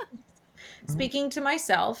 Mhm. Speaking to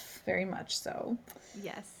myself, very much so.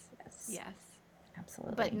 Yes. Yes. Yes.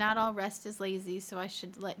 Absolutely. But not all rest is lazy, so I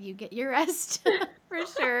should let you get your rest for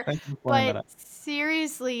sure. Thank you for pointing that But out.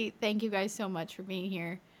 seriously, thank you guys so much for being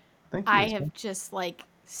here. Thank you I as well. have just like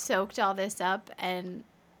soaked all this up, and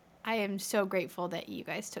I am so grateful that you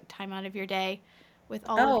guys took time out of your day with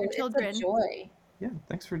all of Oh, your it's a children. joy. Yeah,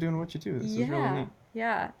 thanks for doing what you do. This was really Yeah, neat.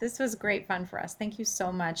 yeah. This was great fun for us. Thank you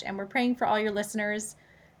so much. And we're praying for all your listeners,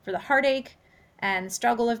 for the heartache and the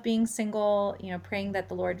struggle of being single, praying that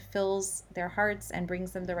the Lord fills their hearts and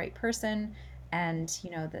brings them the right person, and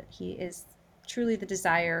that he is truly the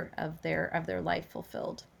desire of their life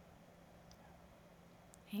fulfilled.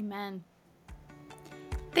 Amen.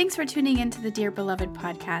 Thanks for tuning in to the Dear Beloved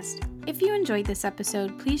podcast. If you enjoyed this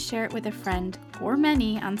episode, please share it with a friend or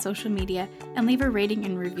many on social media and leave a rating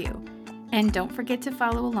and review. And don't forget to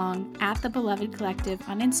follow along at The Beloved Collective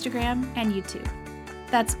on Instagram and YouTube.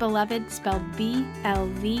 That's Beloved spelled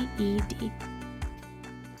B-L-V-E-D.